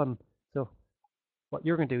 3 or 1. So what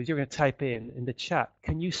you're going to do is you're going to type in the chat,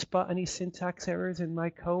 can you spot any syntax errors in my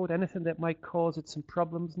code? Anything that might cause it some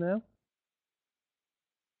problems now?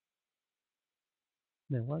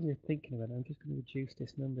 Now, while you're thinking about it, I'm just going to reduce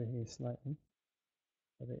this number here slightly.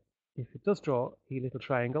 So that if it does draw a little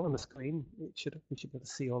triangle on the screen, we should be able to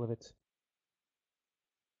see all of it.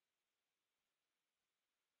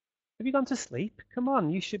 Have you gone to sleep? Come on,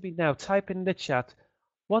 you should be now typing in the chat.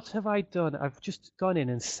 What have I done? I've just gone in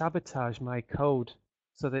and sabotaged my code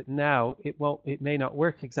so that now it may not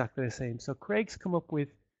work exactly the same. So Craig's come up with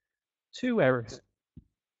 2 errors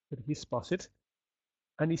that he spotted,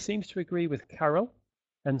 and he seems to agree with Carol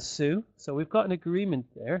and Sue. So we've got an agreement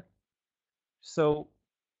there. So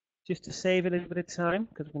just to save a little bit of time,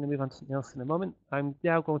 because we're going to move on to something else in a moment, I'm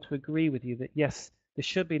now going to agree with you that yes, there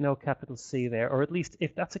should be no capital C there, or at least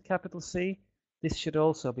if that's a capital C, this should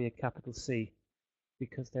also be a capital C,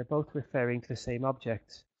 because they're both referring to the same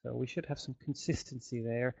object. So we should have some consistency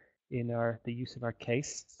there in the use of our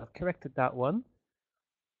case. So I've corrected that one.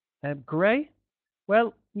 Gray,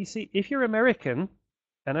 well, you see, if you're American,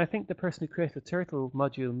 and I think the person who created the turtle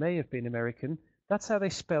module may have been American, that's how they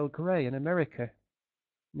spell gray in America.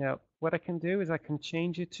 Now, what I can do is I can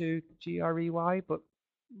change it to G-R-E-Y, but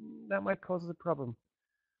that might cause us a problem.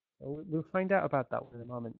 So we'll find out about that one in a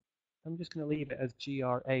moment. I'm just going to leave it as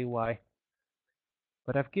G-R-A-Y.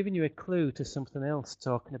 but I've given you a clue to something else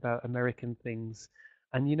talking about American things.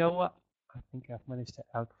 And you know what? I think I've managed to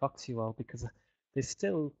outfox you all because there's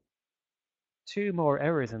still 2 more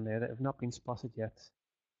errors in there that have not been spotted yet.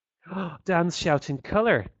 Dan's shouting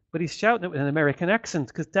colour, but he's shouting it with an American accent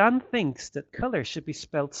because Dan thinks that colour should be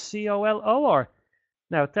spelled C-O-L-O-R.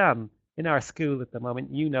 Now, Dan, in our school at the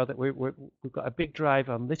moment, you know that we've got a big drive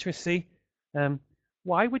on literacy.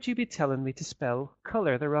 Why would you be telling me to spell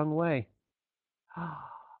colour the wrong way?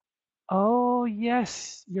 Oh,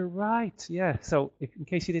 yes, you're right. Yeah. So, in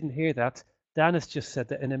case you didn't hear that, Dan has just said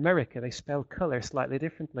that in America they spell colour slightly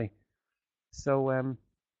differently. So,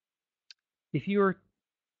 if you're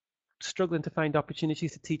struggling to find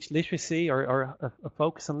opportunities to teach literacy or a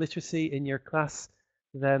focus on literacy in your class,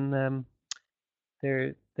 then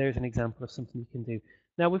there's an example of something you can do.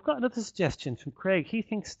 Now we've got another suggestion from Craig. He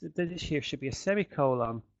thinks that this here should be a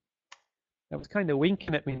semicolon. I was kind of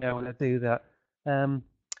winking at me now when I do that.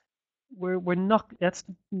 We're not. That's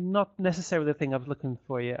not necessarily the thing I was looking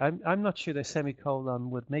for you. I'm not sure the semicolon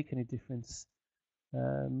would make any difference.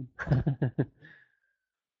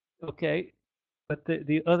 Okay, but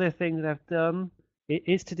the other thing that I've done it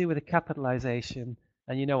is to do with the capitalization,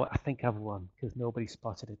 and you know what? I think I've won because nobody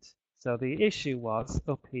spotted it. So the issue was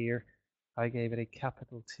up here, I gave it a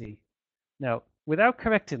capital T. Now, without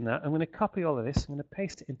correcting that, I'm going to copy all of this. I'm going to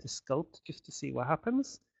paste it into Sculpt just to see what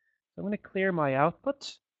happens. So I'm going to clear my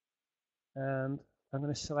output, and I'm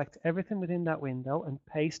going to select everything within that window and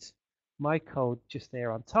paste my code just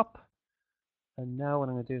there on top. And now what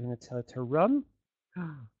I'm going to do is I'm going to tell it to run.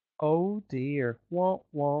 Oh dear, wah,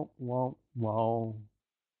 wah, wah, wah.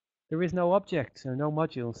 There is no object or no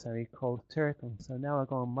module, sorry, called turtle. So now I'm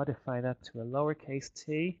going to modify that to a lowercase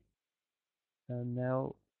t. And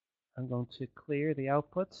now I'm going to clear the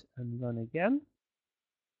output and run again.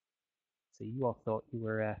 So you all thought you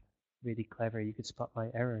were really clever. You could spot my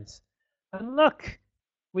errors. And look,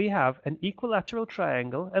 we have an equilateral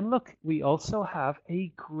triangle. And look, we also have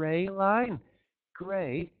a gray line.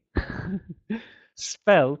 Gray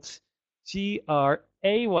spelt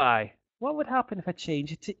G-R-A-Y. What would happen if I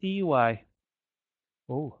change it to E-Y?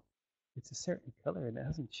 Oh, it's a certain color and it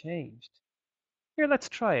hasn't changed. Here, let's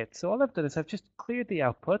try it. So all I've done is I've just cleared the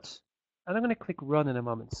output and I'm going to click run in a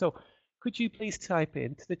moment. So could you please type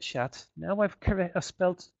into the chat, now I've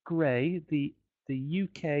spelled grey the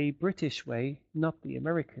UK British way, not the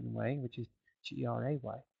American way, which is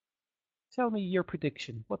G-R-A-Y. Tell me your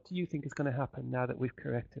prediction. What do you think is going to happen now that we've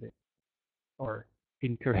corrected it? Or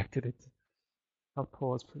incorrected it? I'll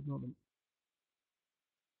pause for a moment.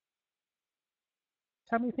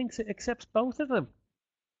 Tammy thinks it accepts both of them.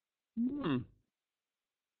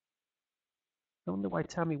 I wonder why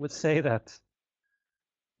Tammy would say that.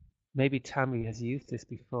 Maybe Tammy has used this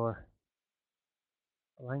before.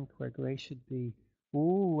 Blank where grey should be.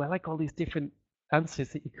 Ooh, I like all these different answers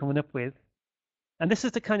that you're coming up with. And this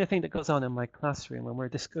is the kind of thing that goes on in my classroom when we're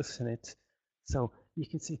discussing it. So you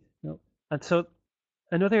can see, and so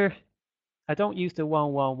another, I don't use the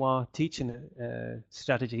wah teaching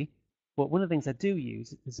strategy, but one of the things I do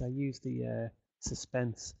use is I use the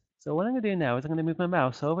suspense. So what I'm going to do now is I'm going to move my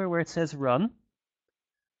mouse over where it says run.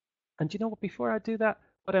 And you know what, before I do that,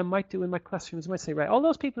 what I might do in my classroom is I might say, right, all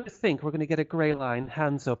those people who think we're going to get a grey line,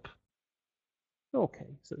 hands up.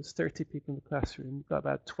 Okay, so there's 30 people in the classroom. We've got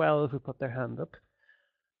about 12 who put their hand up.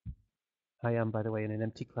 I am, by the way, in an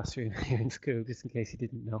empty classroom here in school, just in case you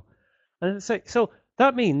didn't know. And so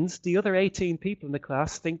that means the other 18 people in the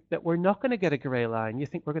class think that we're not going to get a grey line. You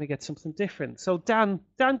think we're going to get something different. So Dan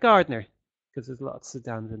Gardner, because there's lots of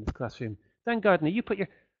Dans in this classroom. Dan Gardner, you put your,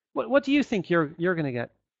 what do you think you're going to get?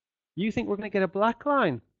 You think we're going to get a black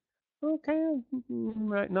line? Okay,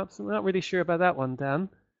 right, not really sure about that one, Dan.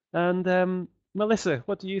 And Melissa,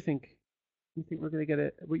 what do you think? You think we're going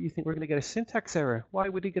to get a syntax error? Why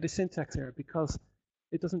would he get a syntax error? Because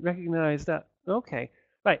it doesn't recognize that. Okay,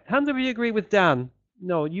 right. Hands up if you agree with Dan.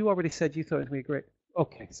 No, you already said you thought we agree.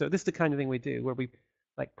 Okay, so this is the kind of thing we do where we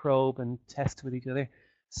like probe and test with each other.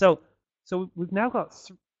 So we've now got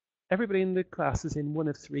everybody in the class is in one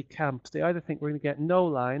of 3 camps. They either think we're going to get no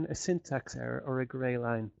line, a syntax error, or a grey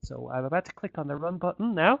line. So I'm about to click on the run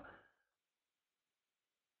button now.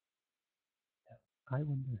 I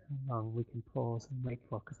wonder how long we can pause and wait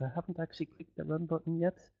for, because I haven't actually clicked the run button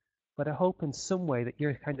yet. But I hope in some way that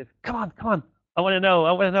you're kind of, come on, I want to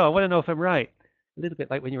know if I'm right. A little bit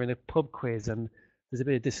like when you're in a pub quiz and there's a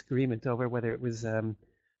bit of disagreement over whether it was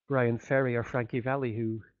Brian Ferry or Frankie Valli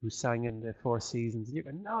who sang in the Four Seasons. And you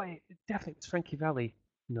go, no, it definitely was Frankie Valli.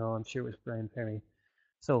 No, I'm sure it was Brian Ferry.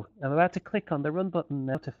 So I'm about to click on the run button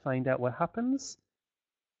now to find out what happens.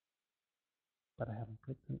 but I haven't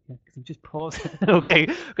clicked on it yet because I'm just pausing. Okay,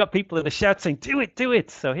 I've got people in the chat saying, do it, do it.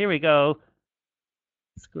 So here we go.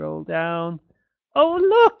 Scroll down. Oh,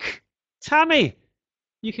 look, Tammy,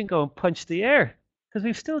 you can go and punch the air because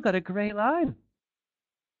we've still got a grey line.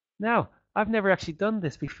 Now, I've never actually done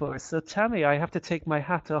this before, so Tammy, I have to take my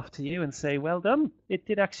hat off to you and say, well done. It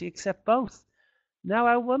did actually accept both. Now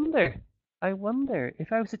I wonder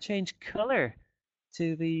if I was to change color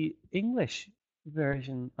to the English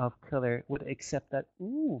version of color, would it accept that?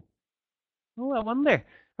 Ooh, oh, I wonder.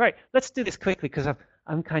 Right, let's do this quickly because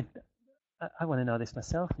I'm kind. I want to know this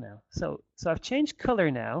myself now. So I've changed color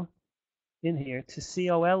now in here to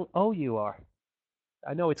COLOUR.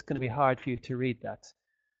 I know it's going to be hard for you to read that.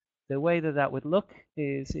 The way that that would look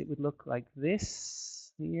is it would look like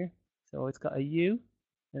this here. So it's got a U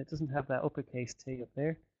and it doesn't have that uppercase T up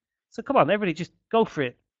there. So come on, everybody, just go for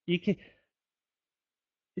it.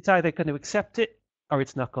 It's either going to accept it or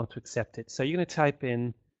it's not going to accept it. So you're going to type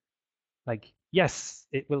in like, yes,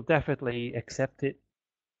 it will definitely accept it,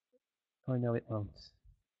 or no, it won't.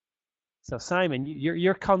 So Simon,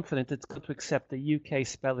 you're confident it's going to accept the UK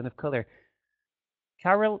spelling of colour.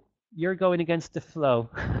 Carol, you're going against the flow.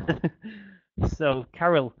 So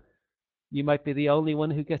Carol, you might be the only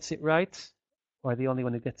one who gets it right, or the only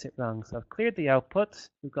one who gets it wrong. So I've cleared the output.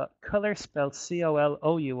 We've got colour spelled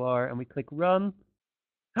COLOUR, and we click run.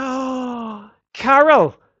 Oh,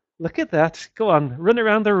 Carol, look at that. Go on, run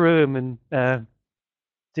around the room and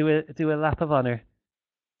do a lap of honour.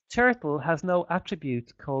 Turtle has no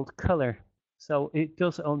attribute called colour, so it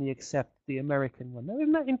does only accept the American one. Now,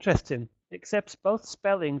 isn't that interesting? It accepts both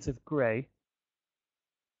spellings of grey,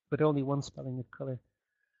 but only one spelling of colour.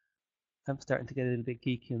 I'm starting to get a little bit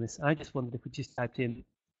geeky on this. I just wondered if we just typed in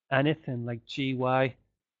anything like GY,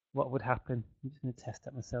 what would happen? I'm just going to test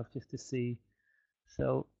that myself just to see.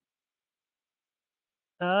 So,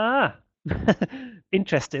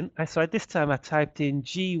 interesting. So this time I typed in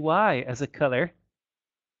GY as a color,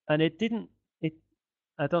 and it didn't.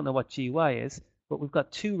 I don't know what GY is, but we've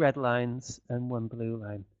got 2 red lines and 1 blue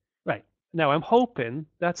line. Right. Now I'm hoping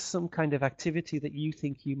that's some kind of activity that you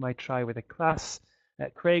think you might try with a class.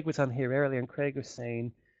 Craig was on here earlier, and Craig was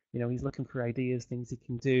saying, he's looking for ideas, things he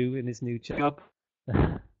can do in his new job.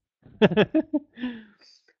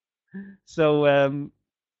 So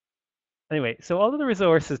anyway, so all of the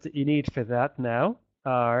resources that you need for that now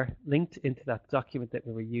are linked into that document that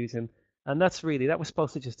we were using. And that was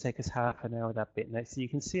supposed to just take us half an hour, that bit. Now, so you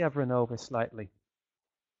can see I've run over slightly.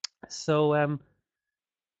 So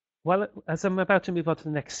as I'm about to move on to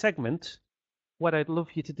the next segment, what I'd love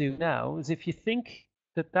you to do now is, if you think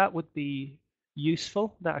that would be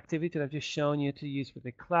useful, that activity that I've just shown you to use with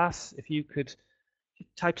a class, if you could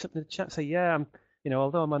type something in the chat, say, yeah,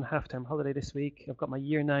 although I'm on half-term holiday this week, I've got my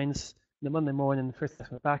year 9s on the Monday morning, the first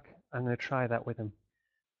lesson back, I'm going to try that with them.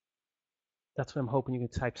 That's what I'm hoping you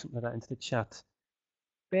can type something like that into the chat.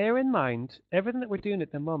 Bear in mind, everything that we're doing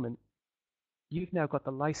at the moment, you've now got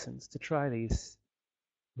the license to try these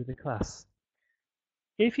with the class.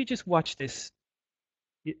 If you just watch this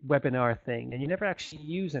webinar thing and you never actually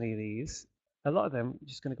use any of these, a lot of them are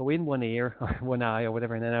just going to go in one ear or one eye or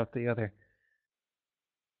whatever and then out the other.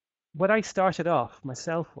 What I started off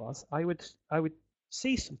myself was I would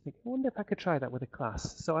see something. I wonder if I could try that with a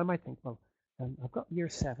class. So I might think, well, I've got year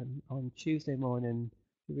 7 on Tuesday morning,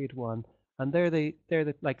 period 1, and they're the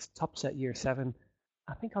like top set year 7.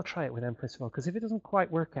 I think I'll try it with them first of all, because if it doesn't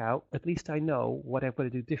quite work out, at least I know what I've got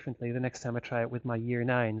to do differently the next time I try it with my year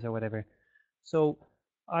 9s or whatever. So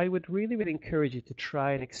I would really, really encourage you to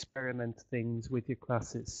try and experiment things with your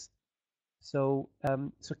classes. So,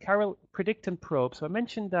 so Carol, predict and probe. So I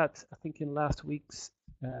mentioned that, I think, in last week's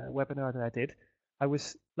webinar that I did.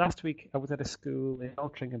 Last week I was at a school in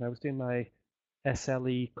Altrincham and I was doing my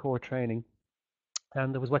SLE core training,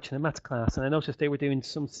 and I was watching a maths class, and I noticed they were doing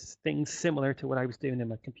some things similar to what I was doing in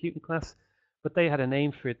my computing class, but they had a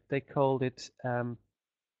name for it. They called it,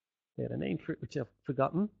 they had a name for it which I've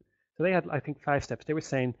forgotten. So they had, I think, 5 steps. They were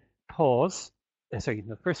saying pause. Sorry,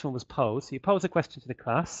 the first one was pose. So you pose a question to the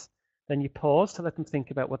class, then you pause to let them think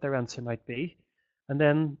about what their answer might be, and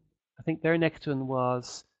then I think their next one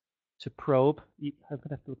was to probe. I'm going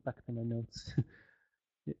to have to look back at my notes.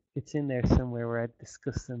 It's in there somewhere where I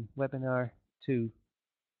discussed them. Webinar 2.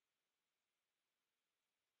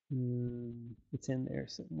 It's in there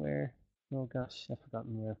somewhere. Oh gosh, I've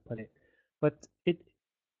forgotten where I put it. But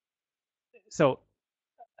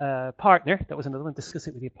partner, that was another one, discuss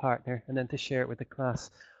it with your partner and then to share it with the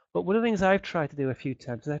class. But one of the things I've tried to do a few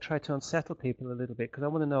times is I try to unsettle people a little bit because I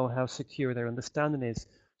want to know how secure their understanding is.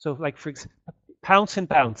 So like, for example, pounce and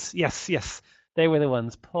bounce. Yes, yes. They were the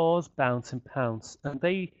ones, pause, bounce, and pounce. And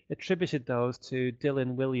they attributed those to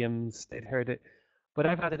Dylan Williams. They'd heard it. But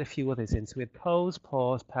I've added a few others in. So we had pose,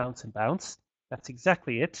 pause, pounce, and bounce. That's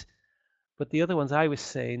exactly it. But the other ones I was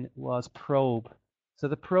saying was probe. So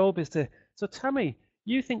the probe is the. So Tammy,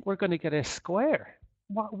 you think we're going to get a square?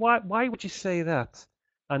 Why would you say that?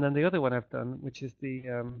 And then the other one I've done, which is the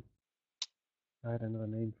I don't know the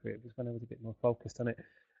name for it. It was when I was a bit more focused on it.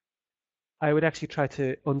 I would actually try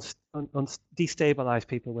to destabilize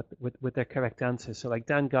people with their correct answers. So like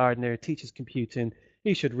Dan Gardner teaches computing,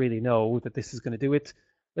 he should really know that this is going to do it.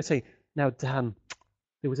 Let's say, now Dan,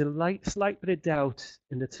 there was a slight bit of doubt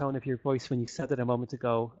in the tone of your voice when you said it a moment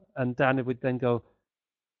ago, and Dan would then go,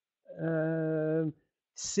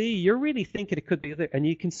 see, you're really thinking it could be other, and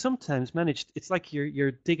you can sometimes manage. It's like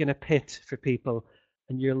you're digging a pit for people,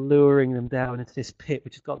 and you're luring them down into this pit,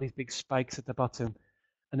 which has got these big spikes at the bottom.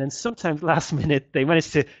 And then sometimes last minute they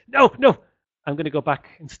manage to, no, I'm going to go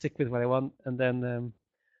back and stick with what I want. And then,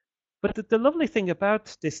 but the lovely thing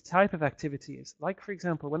about this type of activity is, like for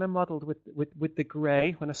example, when I modelled with the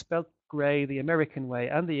grey, when I spelled grey the American way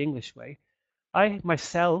and the English way, I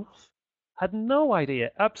myself had no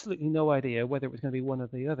idea, absolutely no idea whether it was going to be one or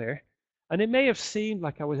the other. And it may have seemed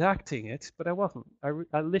like I was acting it, but I wasn't.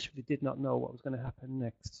 I literally did not know what was going to happen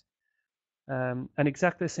next. And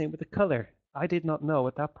exactly the same with the colour. I did not know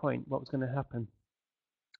at that point what was going to happen.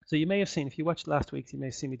 So you may have seen, if you watched last week's, you may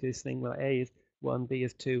have seen me do this thing where A is 1, B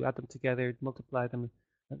is 2, add them together, multiply them,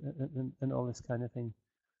 and all this kind of thing.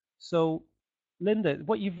 So, Linda,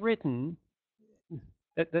 what you've written,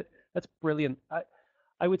 that's brilliant.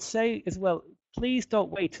 I would say as well, please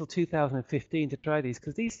don't wait till 2015 to try these,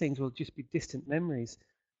 because these things will just be distant memories.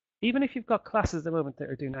 Even if you've got classes at the moment that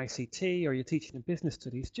are doing ICT or you're teaching in business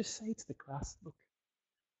studies, just say to the class, look,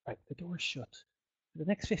 right, the door's shut. For the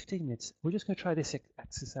next 15 minutes, we're just going to try this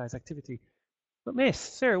exercise activity. But miss,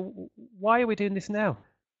 sir, why are we doing this now?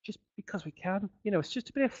 Just because we can. You know, it's just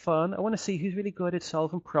a bit of fun. I want to see who's really good at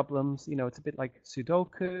solving problems. You know, it's a bit like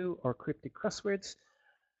Sudoku or cryptic crosswords.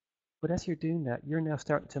 But as you're doing that, you're now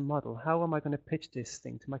starting to model, how am I going to pitch this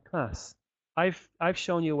thing to my class? I've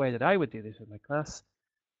shown you a way that I would do this with my class,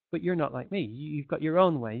 but you're not like me. You've got your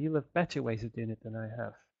own way. You'll have better ways of doing it than I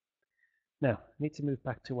have. Now, I need to move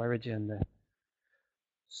back to our agenda.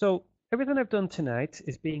 So everything I've done tonight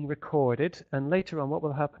is being recorded, and later on what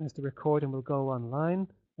will happen is the recording will go online.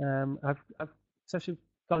 I've actually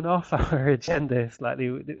gone off our agenda slightly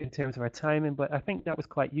in terms of our timing, but I think that was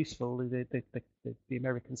quite useful, the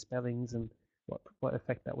American spellings and what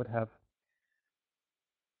effect that would have.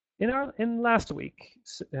 In last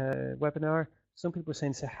week's webinar, some people were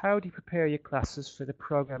saying, so how do you prepare your classes for the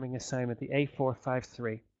programming assignment, the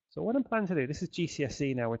A453? So what I'm planning to do, this is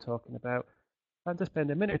GCSE now we're talking about. I'm going to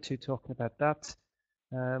spend a minute or two talking about that.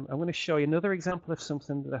 I'm going to show you another example of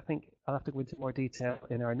something that I think I'll have to go into more detail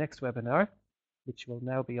in our next webinar, which will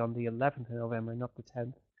now be on the 11th of November, not the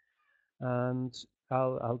 10th. And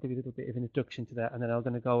I'll give you a little bit of an introduction to that, and then I'm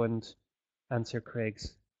going to go and answer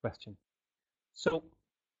Craig's question. So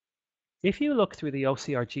if you look through the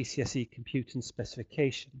OCR GCSE computing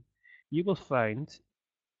specification, you will find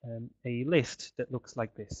a list that looks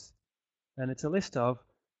like this. And it's a list of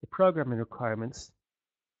the programming requirements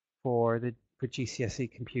for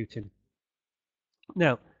GCSE computing.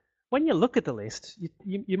 Now, when you look at the list,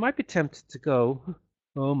 you might be tempted to go,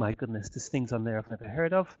 oh my goodness, there's things on there I've never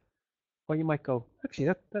heard of. Or you might go,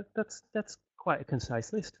 actually, that's quite a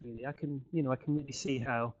concise list, really. I can really see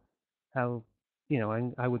how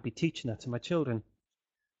I would be teaching that to my children.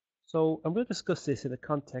 So I'm going to discuss this in the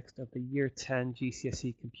context of the Year 10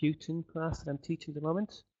 GCSE computing class that I'm teaching at the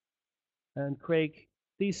moment. And Craig,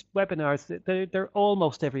 these webinars, they're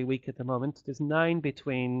almost every week at the moment. There's 9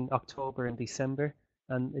 between October and December.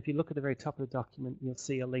 And if you look at the very top of the document, you'll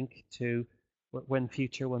see a link to when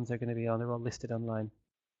future ones are going to be on. They're all listed online.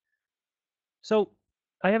 So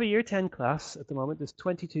I have a Year 10 class at the moment. There's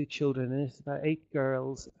 22 children in it, about 8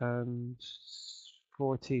 girls and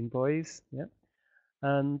 14 boys. Yeah.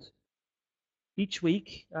 And each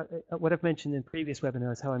week, what I've mentioned in previous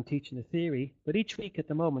webinars, how I'm teaching the theory, but each week at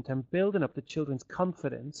the moment, I'm building up the children's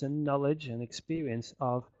confidence and knowledge and experience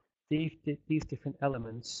of these different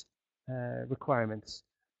elements, requirements.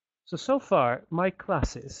 So far, my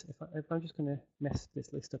classes, if I'm just going to mess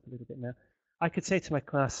this list up a little bit now, I could say to my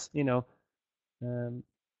class,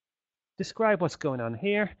 describe what's going on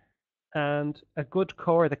here, and a good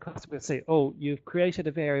core of the class will say, oh, you've created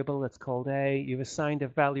a variable that's called A, you've assigned a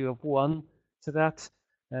value of 1 to that.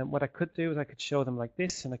 What I could do is I could show them like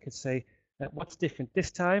this, and I could say, what's different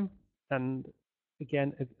this time? And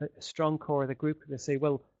again, a strong core of the group will say,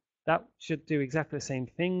 well, That should do exactly the same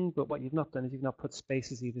thing, but what you've not done is you've not put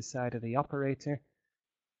spaces either side of the operator.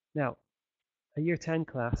 Now, a year 10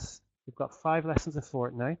 class, we've got 5 lessons a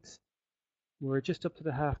fortnight. We're just up to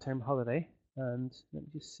the half-term holiday, and let me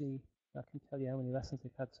just see if I can tell you how many lessons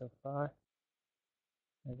we've had so far.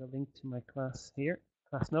 I have a link to my class here,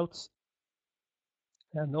 class notes.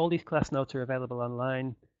 And all these class notes are available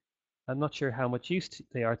online. I'm not sure how much use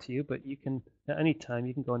they are to you, but you can, at any time,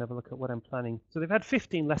 you can go and have a look at what I'm planning. So they've had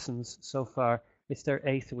 15 lessons so far. It's their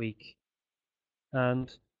 8th week.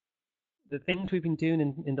 And the things we've been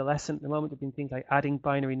doing in the lesson at the moment have been things like adding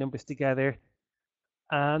binary numbers together,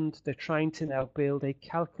 and they're trying to now build a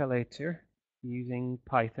calculator using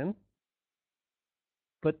Python.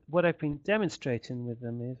 But what I've been demonstrating with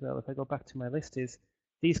them is, well, if I go back to my list, is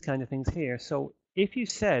these kind of things here. So if you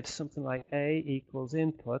said something like A equals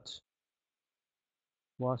input,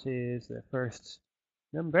 what is the first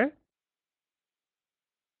number?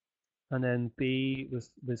 And then B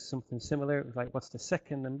was something similar. It was like, what's the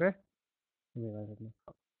second number? I realize I've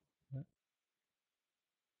not.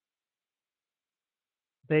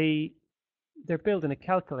 They're building a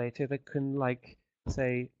calculator that can, like,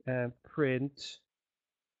 say, print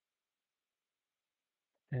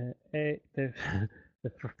the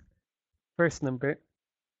the first number.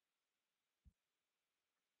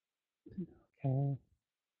 Okay.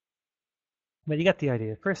 Well, you get the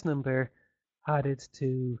idea. First number added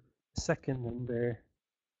to second number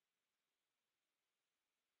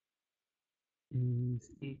is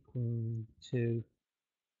equal to,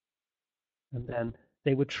 and then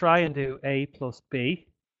they would try and do A plus B.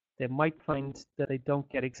 They might find that they don't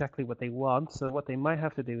get exactly what they want. So what they might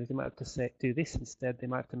have to do is they might have to say, do this instead. They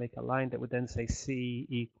might have to make a line that would then say C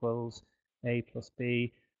equals A plus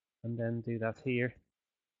B, and then do that here.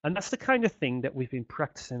 And that's the kind of thing that we've been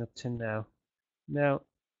practicing up to now. Now,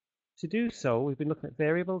 to do so, we've been looking at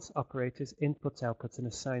variables, operators, inputs, outputs, and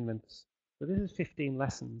assignments. So this is 15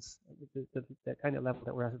 lessons, the kind of level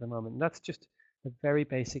that we're at the moment. And that's just a very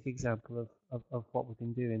basic example of what we've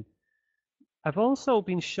been doing. I've also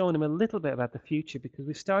been showing them a little bit about the future because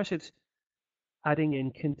we started adding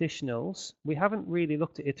in conditionals. We haven't really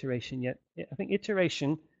looked at iteration yet. I think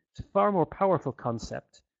iteration is a far more powerful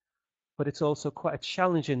concept, but it's also quite a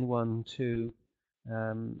challenging one to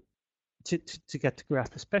get to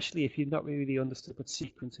grasp, especially if you've not really understood what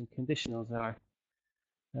sequence and conditionals are.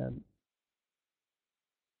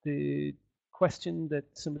 The question that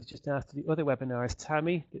somebody just asked in the other webinar is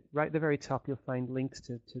Tammy. Right at the very top, you'll find links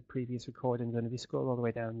to previous recordings, and if you scroll all the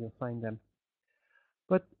way down, you'll find them.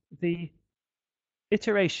 But the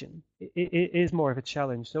iteration is more of a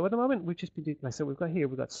challenge. So at the moment, we've just been doing, so we've got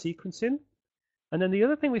sequencing. And then the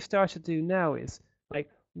other thing we've started to do now is, like,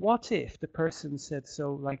 what if the person said,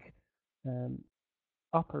 so like,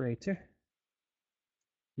 operator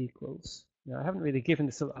equals. Now, I haven't really given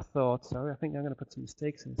this a lot of thought, so I think I'm going to put some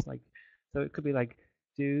mistakes in. It's like, so it could be like,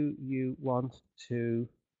 do you want to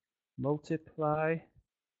multiply,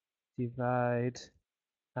 divide,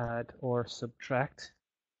 add, or subtract?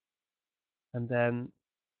 And then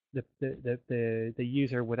the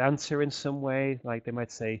user would answer in some way, like they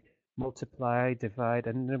might say multiply, divide,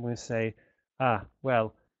 and then we're going to say,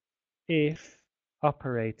 well, if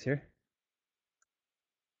operator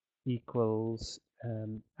equals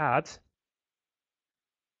add,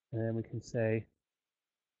 and then we can say,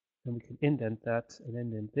 and we can indent that and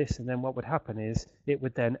indent this, and then what would happen is it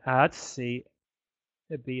would then add C,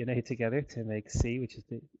 B, and A together to make C, which is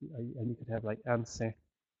the, and you could have like answer,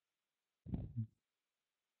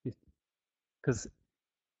 because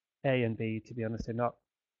A and B, to be honest, are not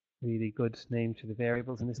really good names for the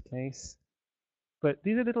variables in this case. But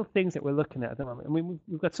these are little things that we're looking at the moment. I mean,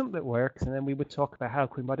 we've got something that works, and then we would talk about how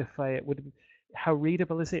can we modify it. How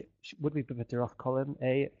readable is it? Would we be better off calling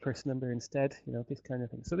A first number instead? You know, this kind of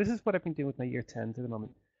thing. So this is what I've been doing with my year 10s at the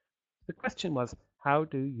moment. The question was, how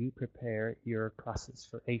do you prepare your classes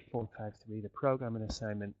for 8.453, the programming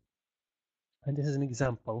assignment? And this is an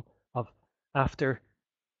example of after,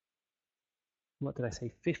 what did I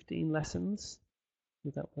say, 15 lessons?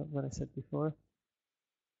 Is that what I said before?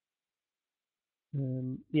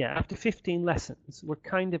 Yeah, after 15 lessons, we're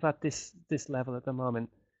kind of at this level at the moment.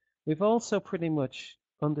 We've also pretty much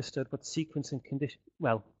understood what sequence and condition.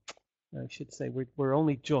 Well, I should say we're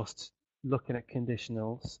only just looking at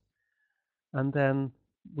conditionals, and then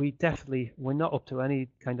we're not up to any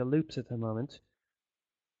kind of loops at the moment.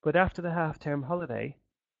 But after the half-term holiday,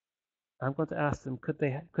 I'm going to ask them, could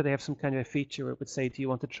they have some kind of a feature where it would say, do you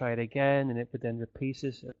want to try it again? And it would then repeat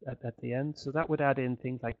it at the end. So that would add in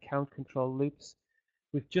things like count control loops.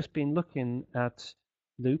 We've just been looking at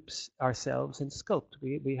loops ourselves in Sculpt.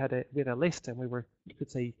 We had a list, and you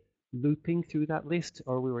could say looping through that list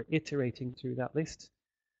or we were iterating through that list.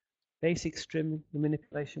 Basic string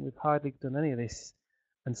manipulation, we've hardly done any of this,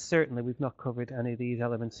 and certainly we've not covered any of these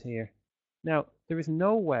elements here. Now, there is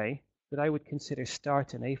no way that I would consider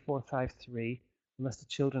starting A453 unless the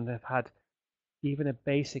children have had even a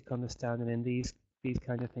basic understanding in these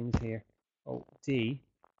kind of things here. Oh, D,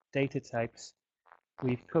 data types.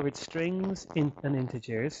 We've covered strings and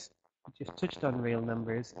integers. We just touched on real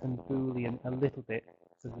numbers and Boolean a little bit.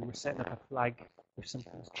 So we were setting up a flag if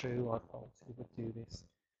something was true or false. We would do this.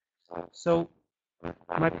 So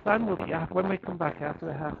my plan will be when we come back after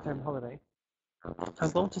the half-term holiday, I'm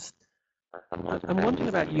wondering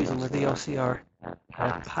about using the VOCR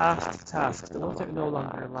past tasks, the ones that are no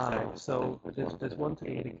longer live. So there's one to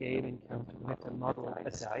do the game encounter. We have to model a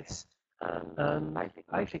dice. And I think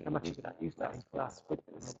I'm actually going to use that in class with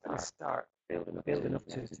this and start building up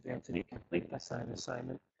to be able to complete that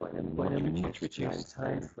assignment in a much reduced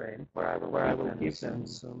time frame where I will give them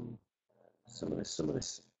some of the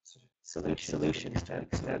solutions to an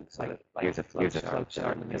extent. So like here's a flow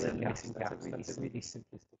chart and the missing gaps. That's a really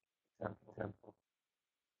simplistic example.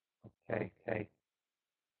 Okay.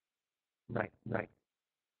 Right.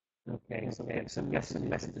 Okay, so we have some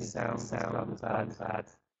messages sound bad.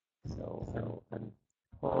 So and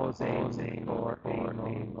pausing for a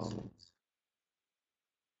moment.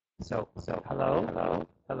 So hello.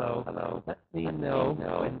 Let me know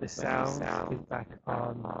when the sound is back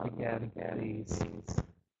on again, please.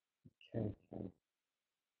 Okay.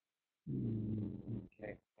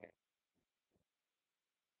 Okay.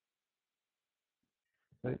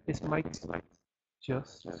 So this might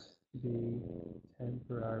just be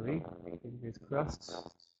temporary. Fingers crossed.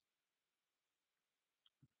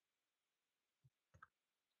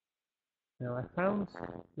 Now I found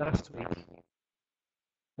last week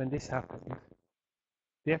when this happened,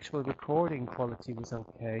 the actual recording quality was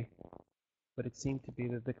okay, but it seemed to be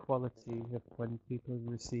that the quality of when people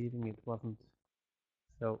were receiving it wasn't.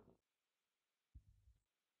 So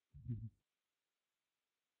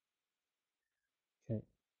okay.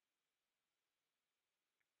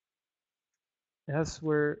 As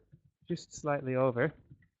we're just slightly over.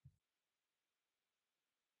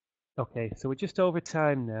 Okay, so we're just over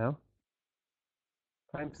time now.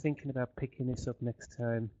 I'm thinking about picking this up next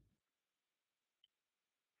time.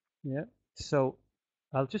 Yeah, so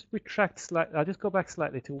I'll just retract slightly. I'll just go back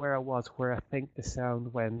slightly to where I was, where I think the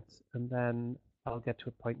sound went, and then I'll get to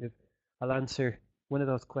a point of I'll answer one of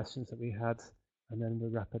those questions that we had, and then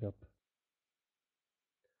we'll wrap it up.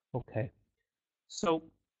 Okay, so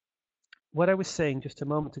what I was saying just a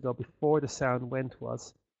moment ago before the sound went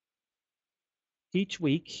was each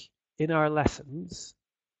week in our lessons,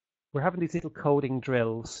 we're having these little coding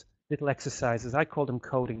drills, little exercises. I call them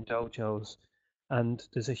coding dojos. And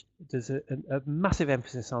there's a massive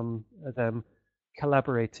emphasis on them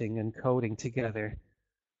collaborating and coding together.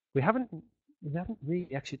 We haven't really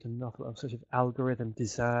actually done an awful lot of sort of algorithm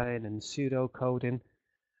design and pseudo coding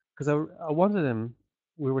because I wanted them.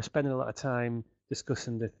 We were spending a lot of time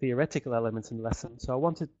discussing the theoretical elements in the lesson, so I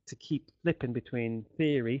wanted to keep flipping between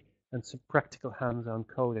theory and some practical hands-on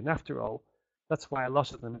coding. After all, that's why a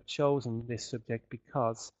lot of them have chosen this subject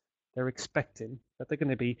because they're expecting that they're going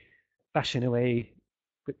to be bashing away,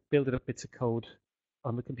 building up bits of code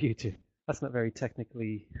on the computer. That's not very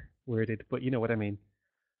technically worded, but you know what I mean.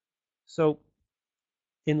 So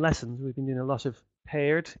in lessons, we've been doing a lot of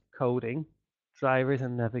paired coding, drivers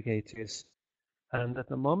and navigators. And at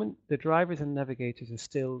the moment, the drivers and navigators are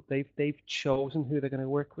still, they've chosen who they're going to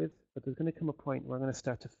work with, but there's going to come a point where I'm going to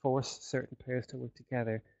start to force certain pairs to work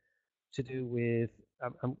together to do with,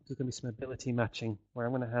 there's going to be some ability matching, where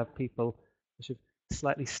I'm going to have people sort of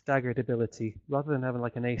slightly staggered ability, rather than having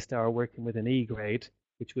like an A star working with an E grade,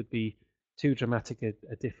 which would be too dramatic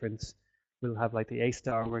a difference. We'll have like the A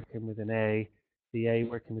star working with an A, the A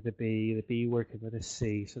working with a B, the B working with a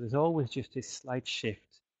C. So there's always just this slight shift.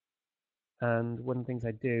 And one of the things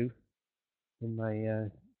I do in my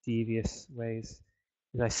devious ways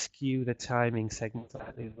is I skew the timing segment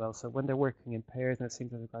slightly as well. So when they're working in pairs and it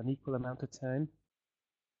seems like they've got an equal amount of time,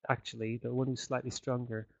 actually the one who's slightly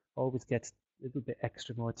stronger always gets a little bit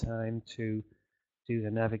extra more time to do the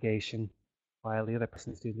navigation while the other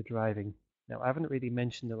person is doing the driving. Now I haven't really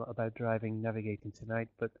mentioned a lot about driving navigating tonight,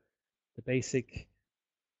 but the basic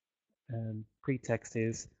pretext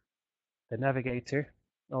is the navigator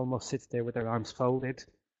almost sits there with their arms folded.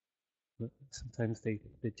 Sometimes they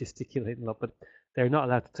gesticulate a lot, but they're not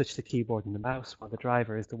allowed to touch the keyboard and the mouse, while the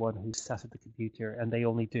driver is the one who's sat at the computer and they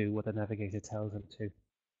only do what the navigator tells them to.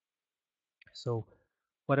 So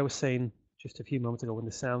what I was saying just a few moments ago when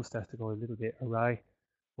the sound started to go a little bit awry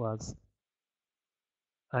was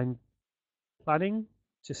I'm planning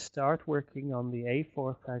to start working on the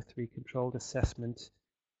A453 controlled assessment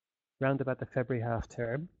round about the February half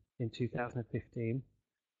term in 2015.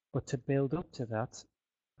 But to build up to that,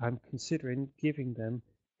 I'm considering giving them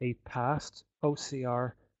a past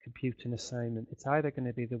OCR computing assignment. It's either going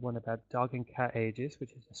to be the one about dog and cat ages,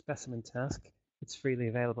 which is a specimen task. It's freely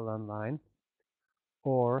available online.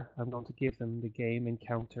 Or I'm going to give them the game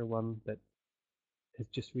encounter one that has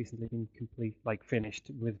just recently been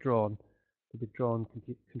withdrawn, the withdrawn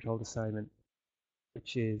controlled assignment,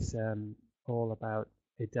 which is all about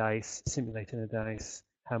a dice, simulating a dice,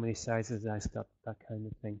 how many sizes the dice got, that kind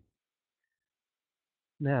of thing.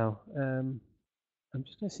 Now, I'm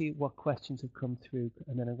just going to see what questions have come through,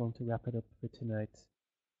 and then I'm going to wrap it up for tonight.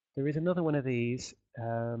 There is another one of these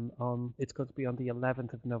it's going to be on the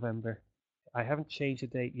 11th of November. I haven't changed the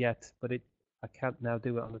date yet, but I can't now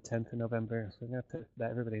do it on the 10th of November, so I'm going to have to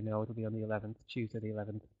let everybody know it'll be on the 11th, Tuesday the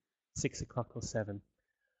 11th, 6 o'clock till 7.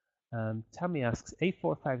 Tammy asks,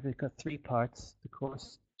 A453, they've got 3 parts, the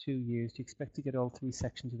course 2 years. Do you expect to get all 3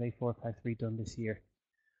 sections of A453 done this year?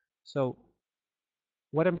 So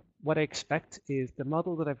what I expect is the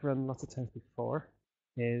model that I've run lots of times before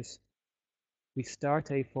is we start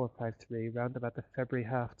A453 round about the February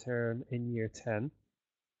half term in year 10.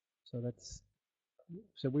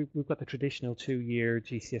 So we've got the traditional 2-year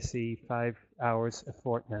GCSE, 5 hours a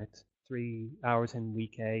fortnight, 3 hours in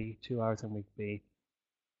week A, 2 hours in week B.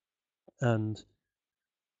 And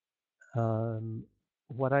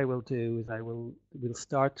what I will do is we'll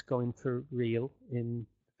start going for real in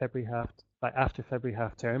after February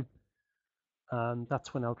half term, and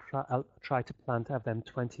that's when I'll try to plan to have them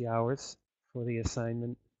 20 hours for the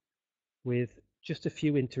assignment with just a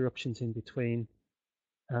few interruptions in between.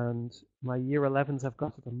 And my year 11s I've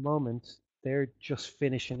got at the moment, they're just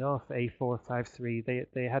finishing off A453.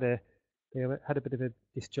 They had a bit of a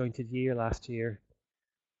disjointed year last year.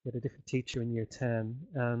 We had a different teacher in year 10,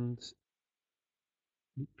 and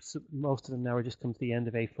most of them now are just come to the end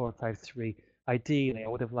of A453. Ideally, I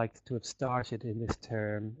would have liked to have started in this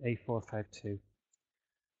term A452.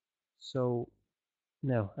 So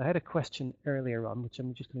now, I had a question earlier on, which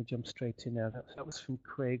I'm just going to jump straight to now. That was from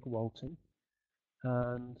Craig Walton.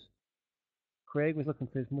 And Craig was looking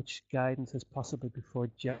for as much guidance as possible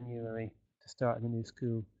before January to start in the new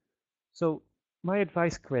school. So my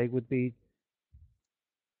advice, Craig, would be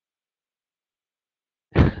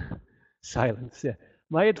silence. Yeah.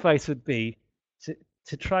 My advice would be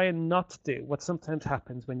to try and not do what sometimes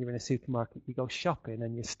happens when you're in a supermarket. You go shopping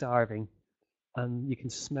and you're starving, and you can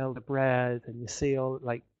smell the bread, and you see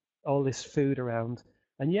all this food around,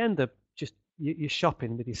 and you end up just you're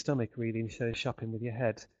shopping with your stomach really instead of shopping with your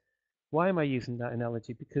head. Why am I using that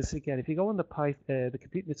analogy? Because again, if you go on the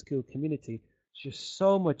Computing at School community, there's just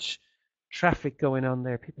so much traffic going on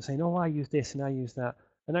there. People saying, "Oh, I use this and I use that."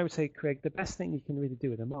 And I would say, Craig, the best thing you can really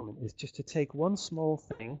do at the moment is just to take one small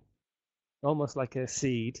thing, almost like a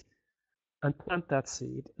seed, and plant that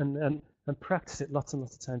seed and practice it lots and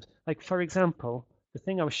lots of times. Like for example, the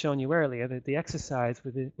thing I was showing you earlier, the exercise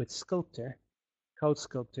with Sculptor, Code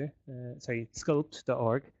Sculptor,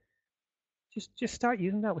 sculpt.org. Just start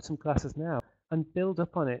using that with some classes now and build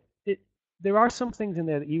up on it. There are some things in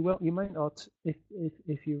there that you might not,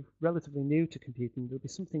 if you're relatively new to computing, there'll be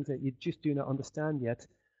some things that you just do not understand yet,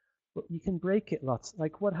 but you can break it lots.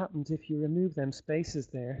 Like what happens if you remove them spaces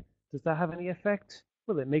there? Does that have any effect?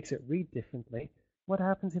 Well, it makes it read differently. What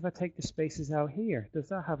happens if I take the spaces out here? Does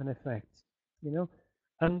that have an effect? You know,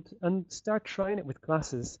 and start trying it with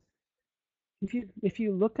classes. If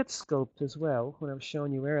you look at Sculpt as well, when I was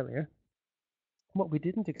showing you earlier, what we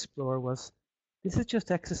didn't explore was this is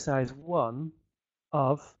just exercise 1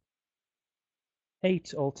 of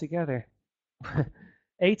 8 altogether.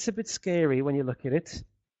 8's a bit scary when you look at it.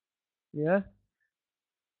 Yeah,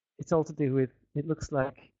 it's all to do with, it looks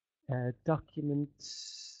like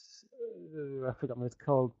documents, I forgot what it's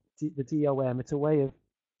called, the DOM. It's a way of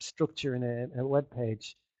structuring a web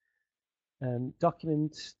page.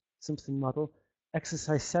 Document something model.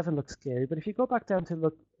 Exercise 7 looks scary, but if you go back down to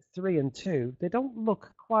look 3 and 2, they don't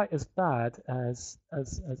look quite as bad as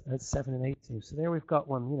 7 and 8 do. So there we've got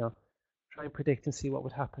one, try and predict and see what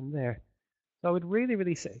would happen there. So I would really,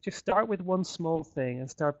 really say, just start with one small thing and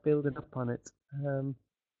start building up on it,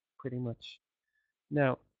 pretty much.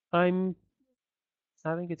 Now, I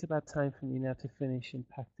think it's about time for me now to finish and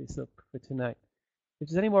pack this up for tonight. If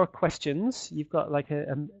there's any more questions, you've got like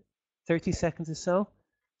a 30 seconds or so.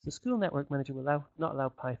 So School Network Manager will not allow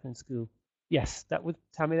Python in school. Yes,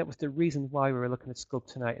 Tammy, that was the reason why we were looking at Sculpt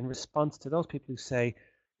tonight, in response to those people who say,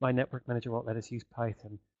 my network manager won't let us use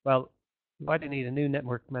Python. Well, why do you need a new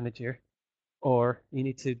network manager or you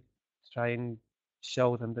need to try and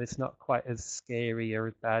show them that it's not quite as scary or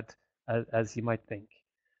as bad as you might think.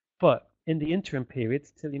 But in the interim period,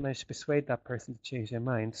 till you manage to persuade that person to change their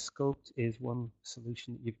mind, Scoped is one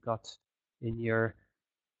solution that you've got in your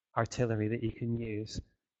artillery that you can use.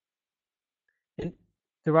 And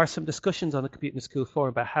there are some discussions on the Computing in School forum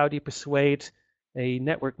about how do you persuade a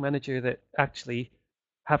network manager that actually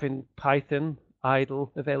having Python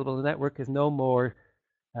idle available on the network is no more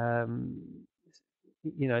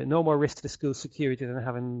no more risk to the school security than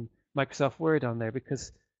having Microsoft Word on there,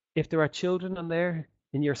 because if there are children on there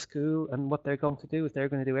in your school and what they're going to do is they're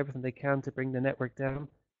going to do everything they can to bring the network down,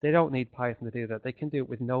 they don't need Python to do that. They can do it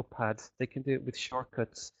with Notepad. They can do it with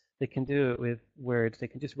shortcuts. They can do it with Word. They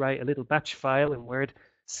can just write a little batch file in Word,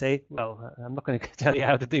 say, well, I'm not going to tell you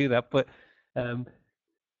how to do that, but um,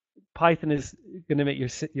 Python is going to make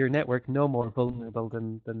your network no more vulnerable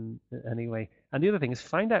than anyway. And the other thing is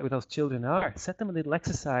find out who those children are. Set them a little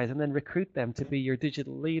exercise and then recruit them to be your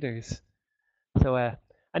digital leaders. So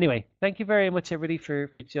anyway, thank you very much everybody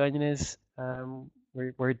for joining us.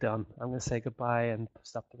 We're done. I'm going to say goodbye and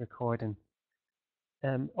stop the recording.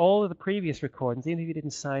 All of the previous recordings, even if you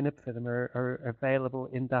didn't sign up for them, are available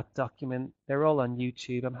in that document. They're all on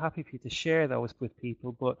YouTube. I'm happy for you to share those with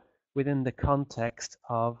people, but within the context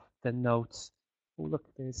of the notes. Oh, look,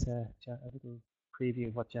 there's a little preview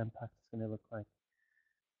of what Jam-Packed is going to look like.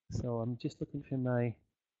 So I'm just looking for my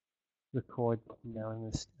record button now. I'm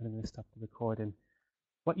going to stop the recording.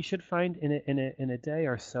 What you should find in a day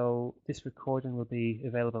or so, this recording will be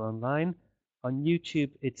available online. On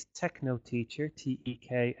YouTube, it's Tekno Teacher,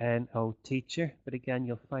 Tekno Teacher, but again,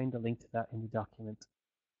 you'll find a link to that in the document.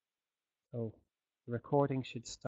 So the recording should start.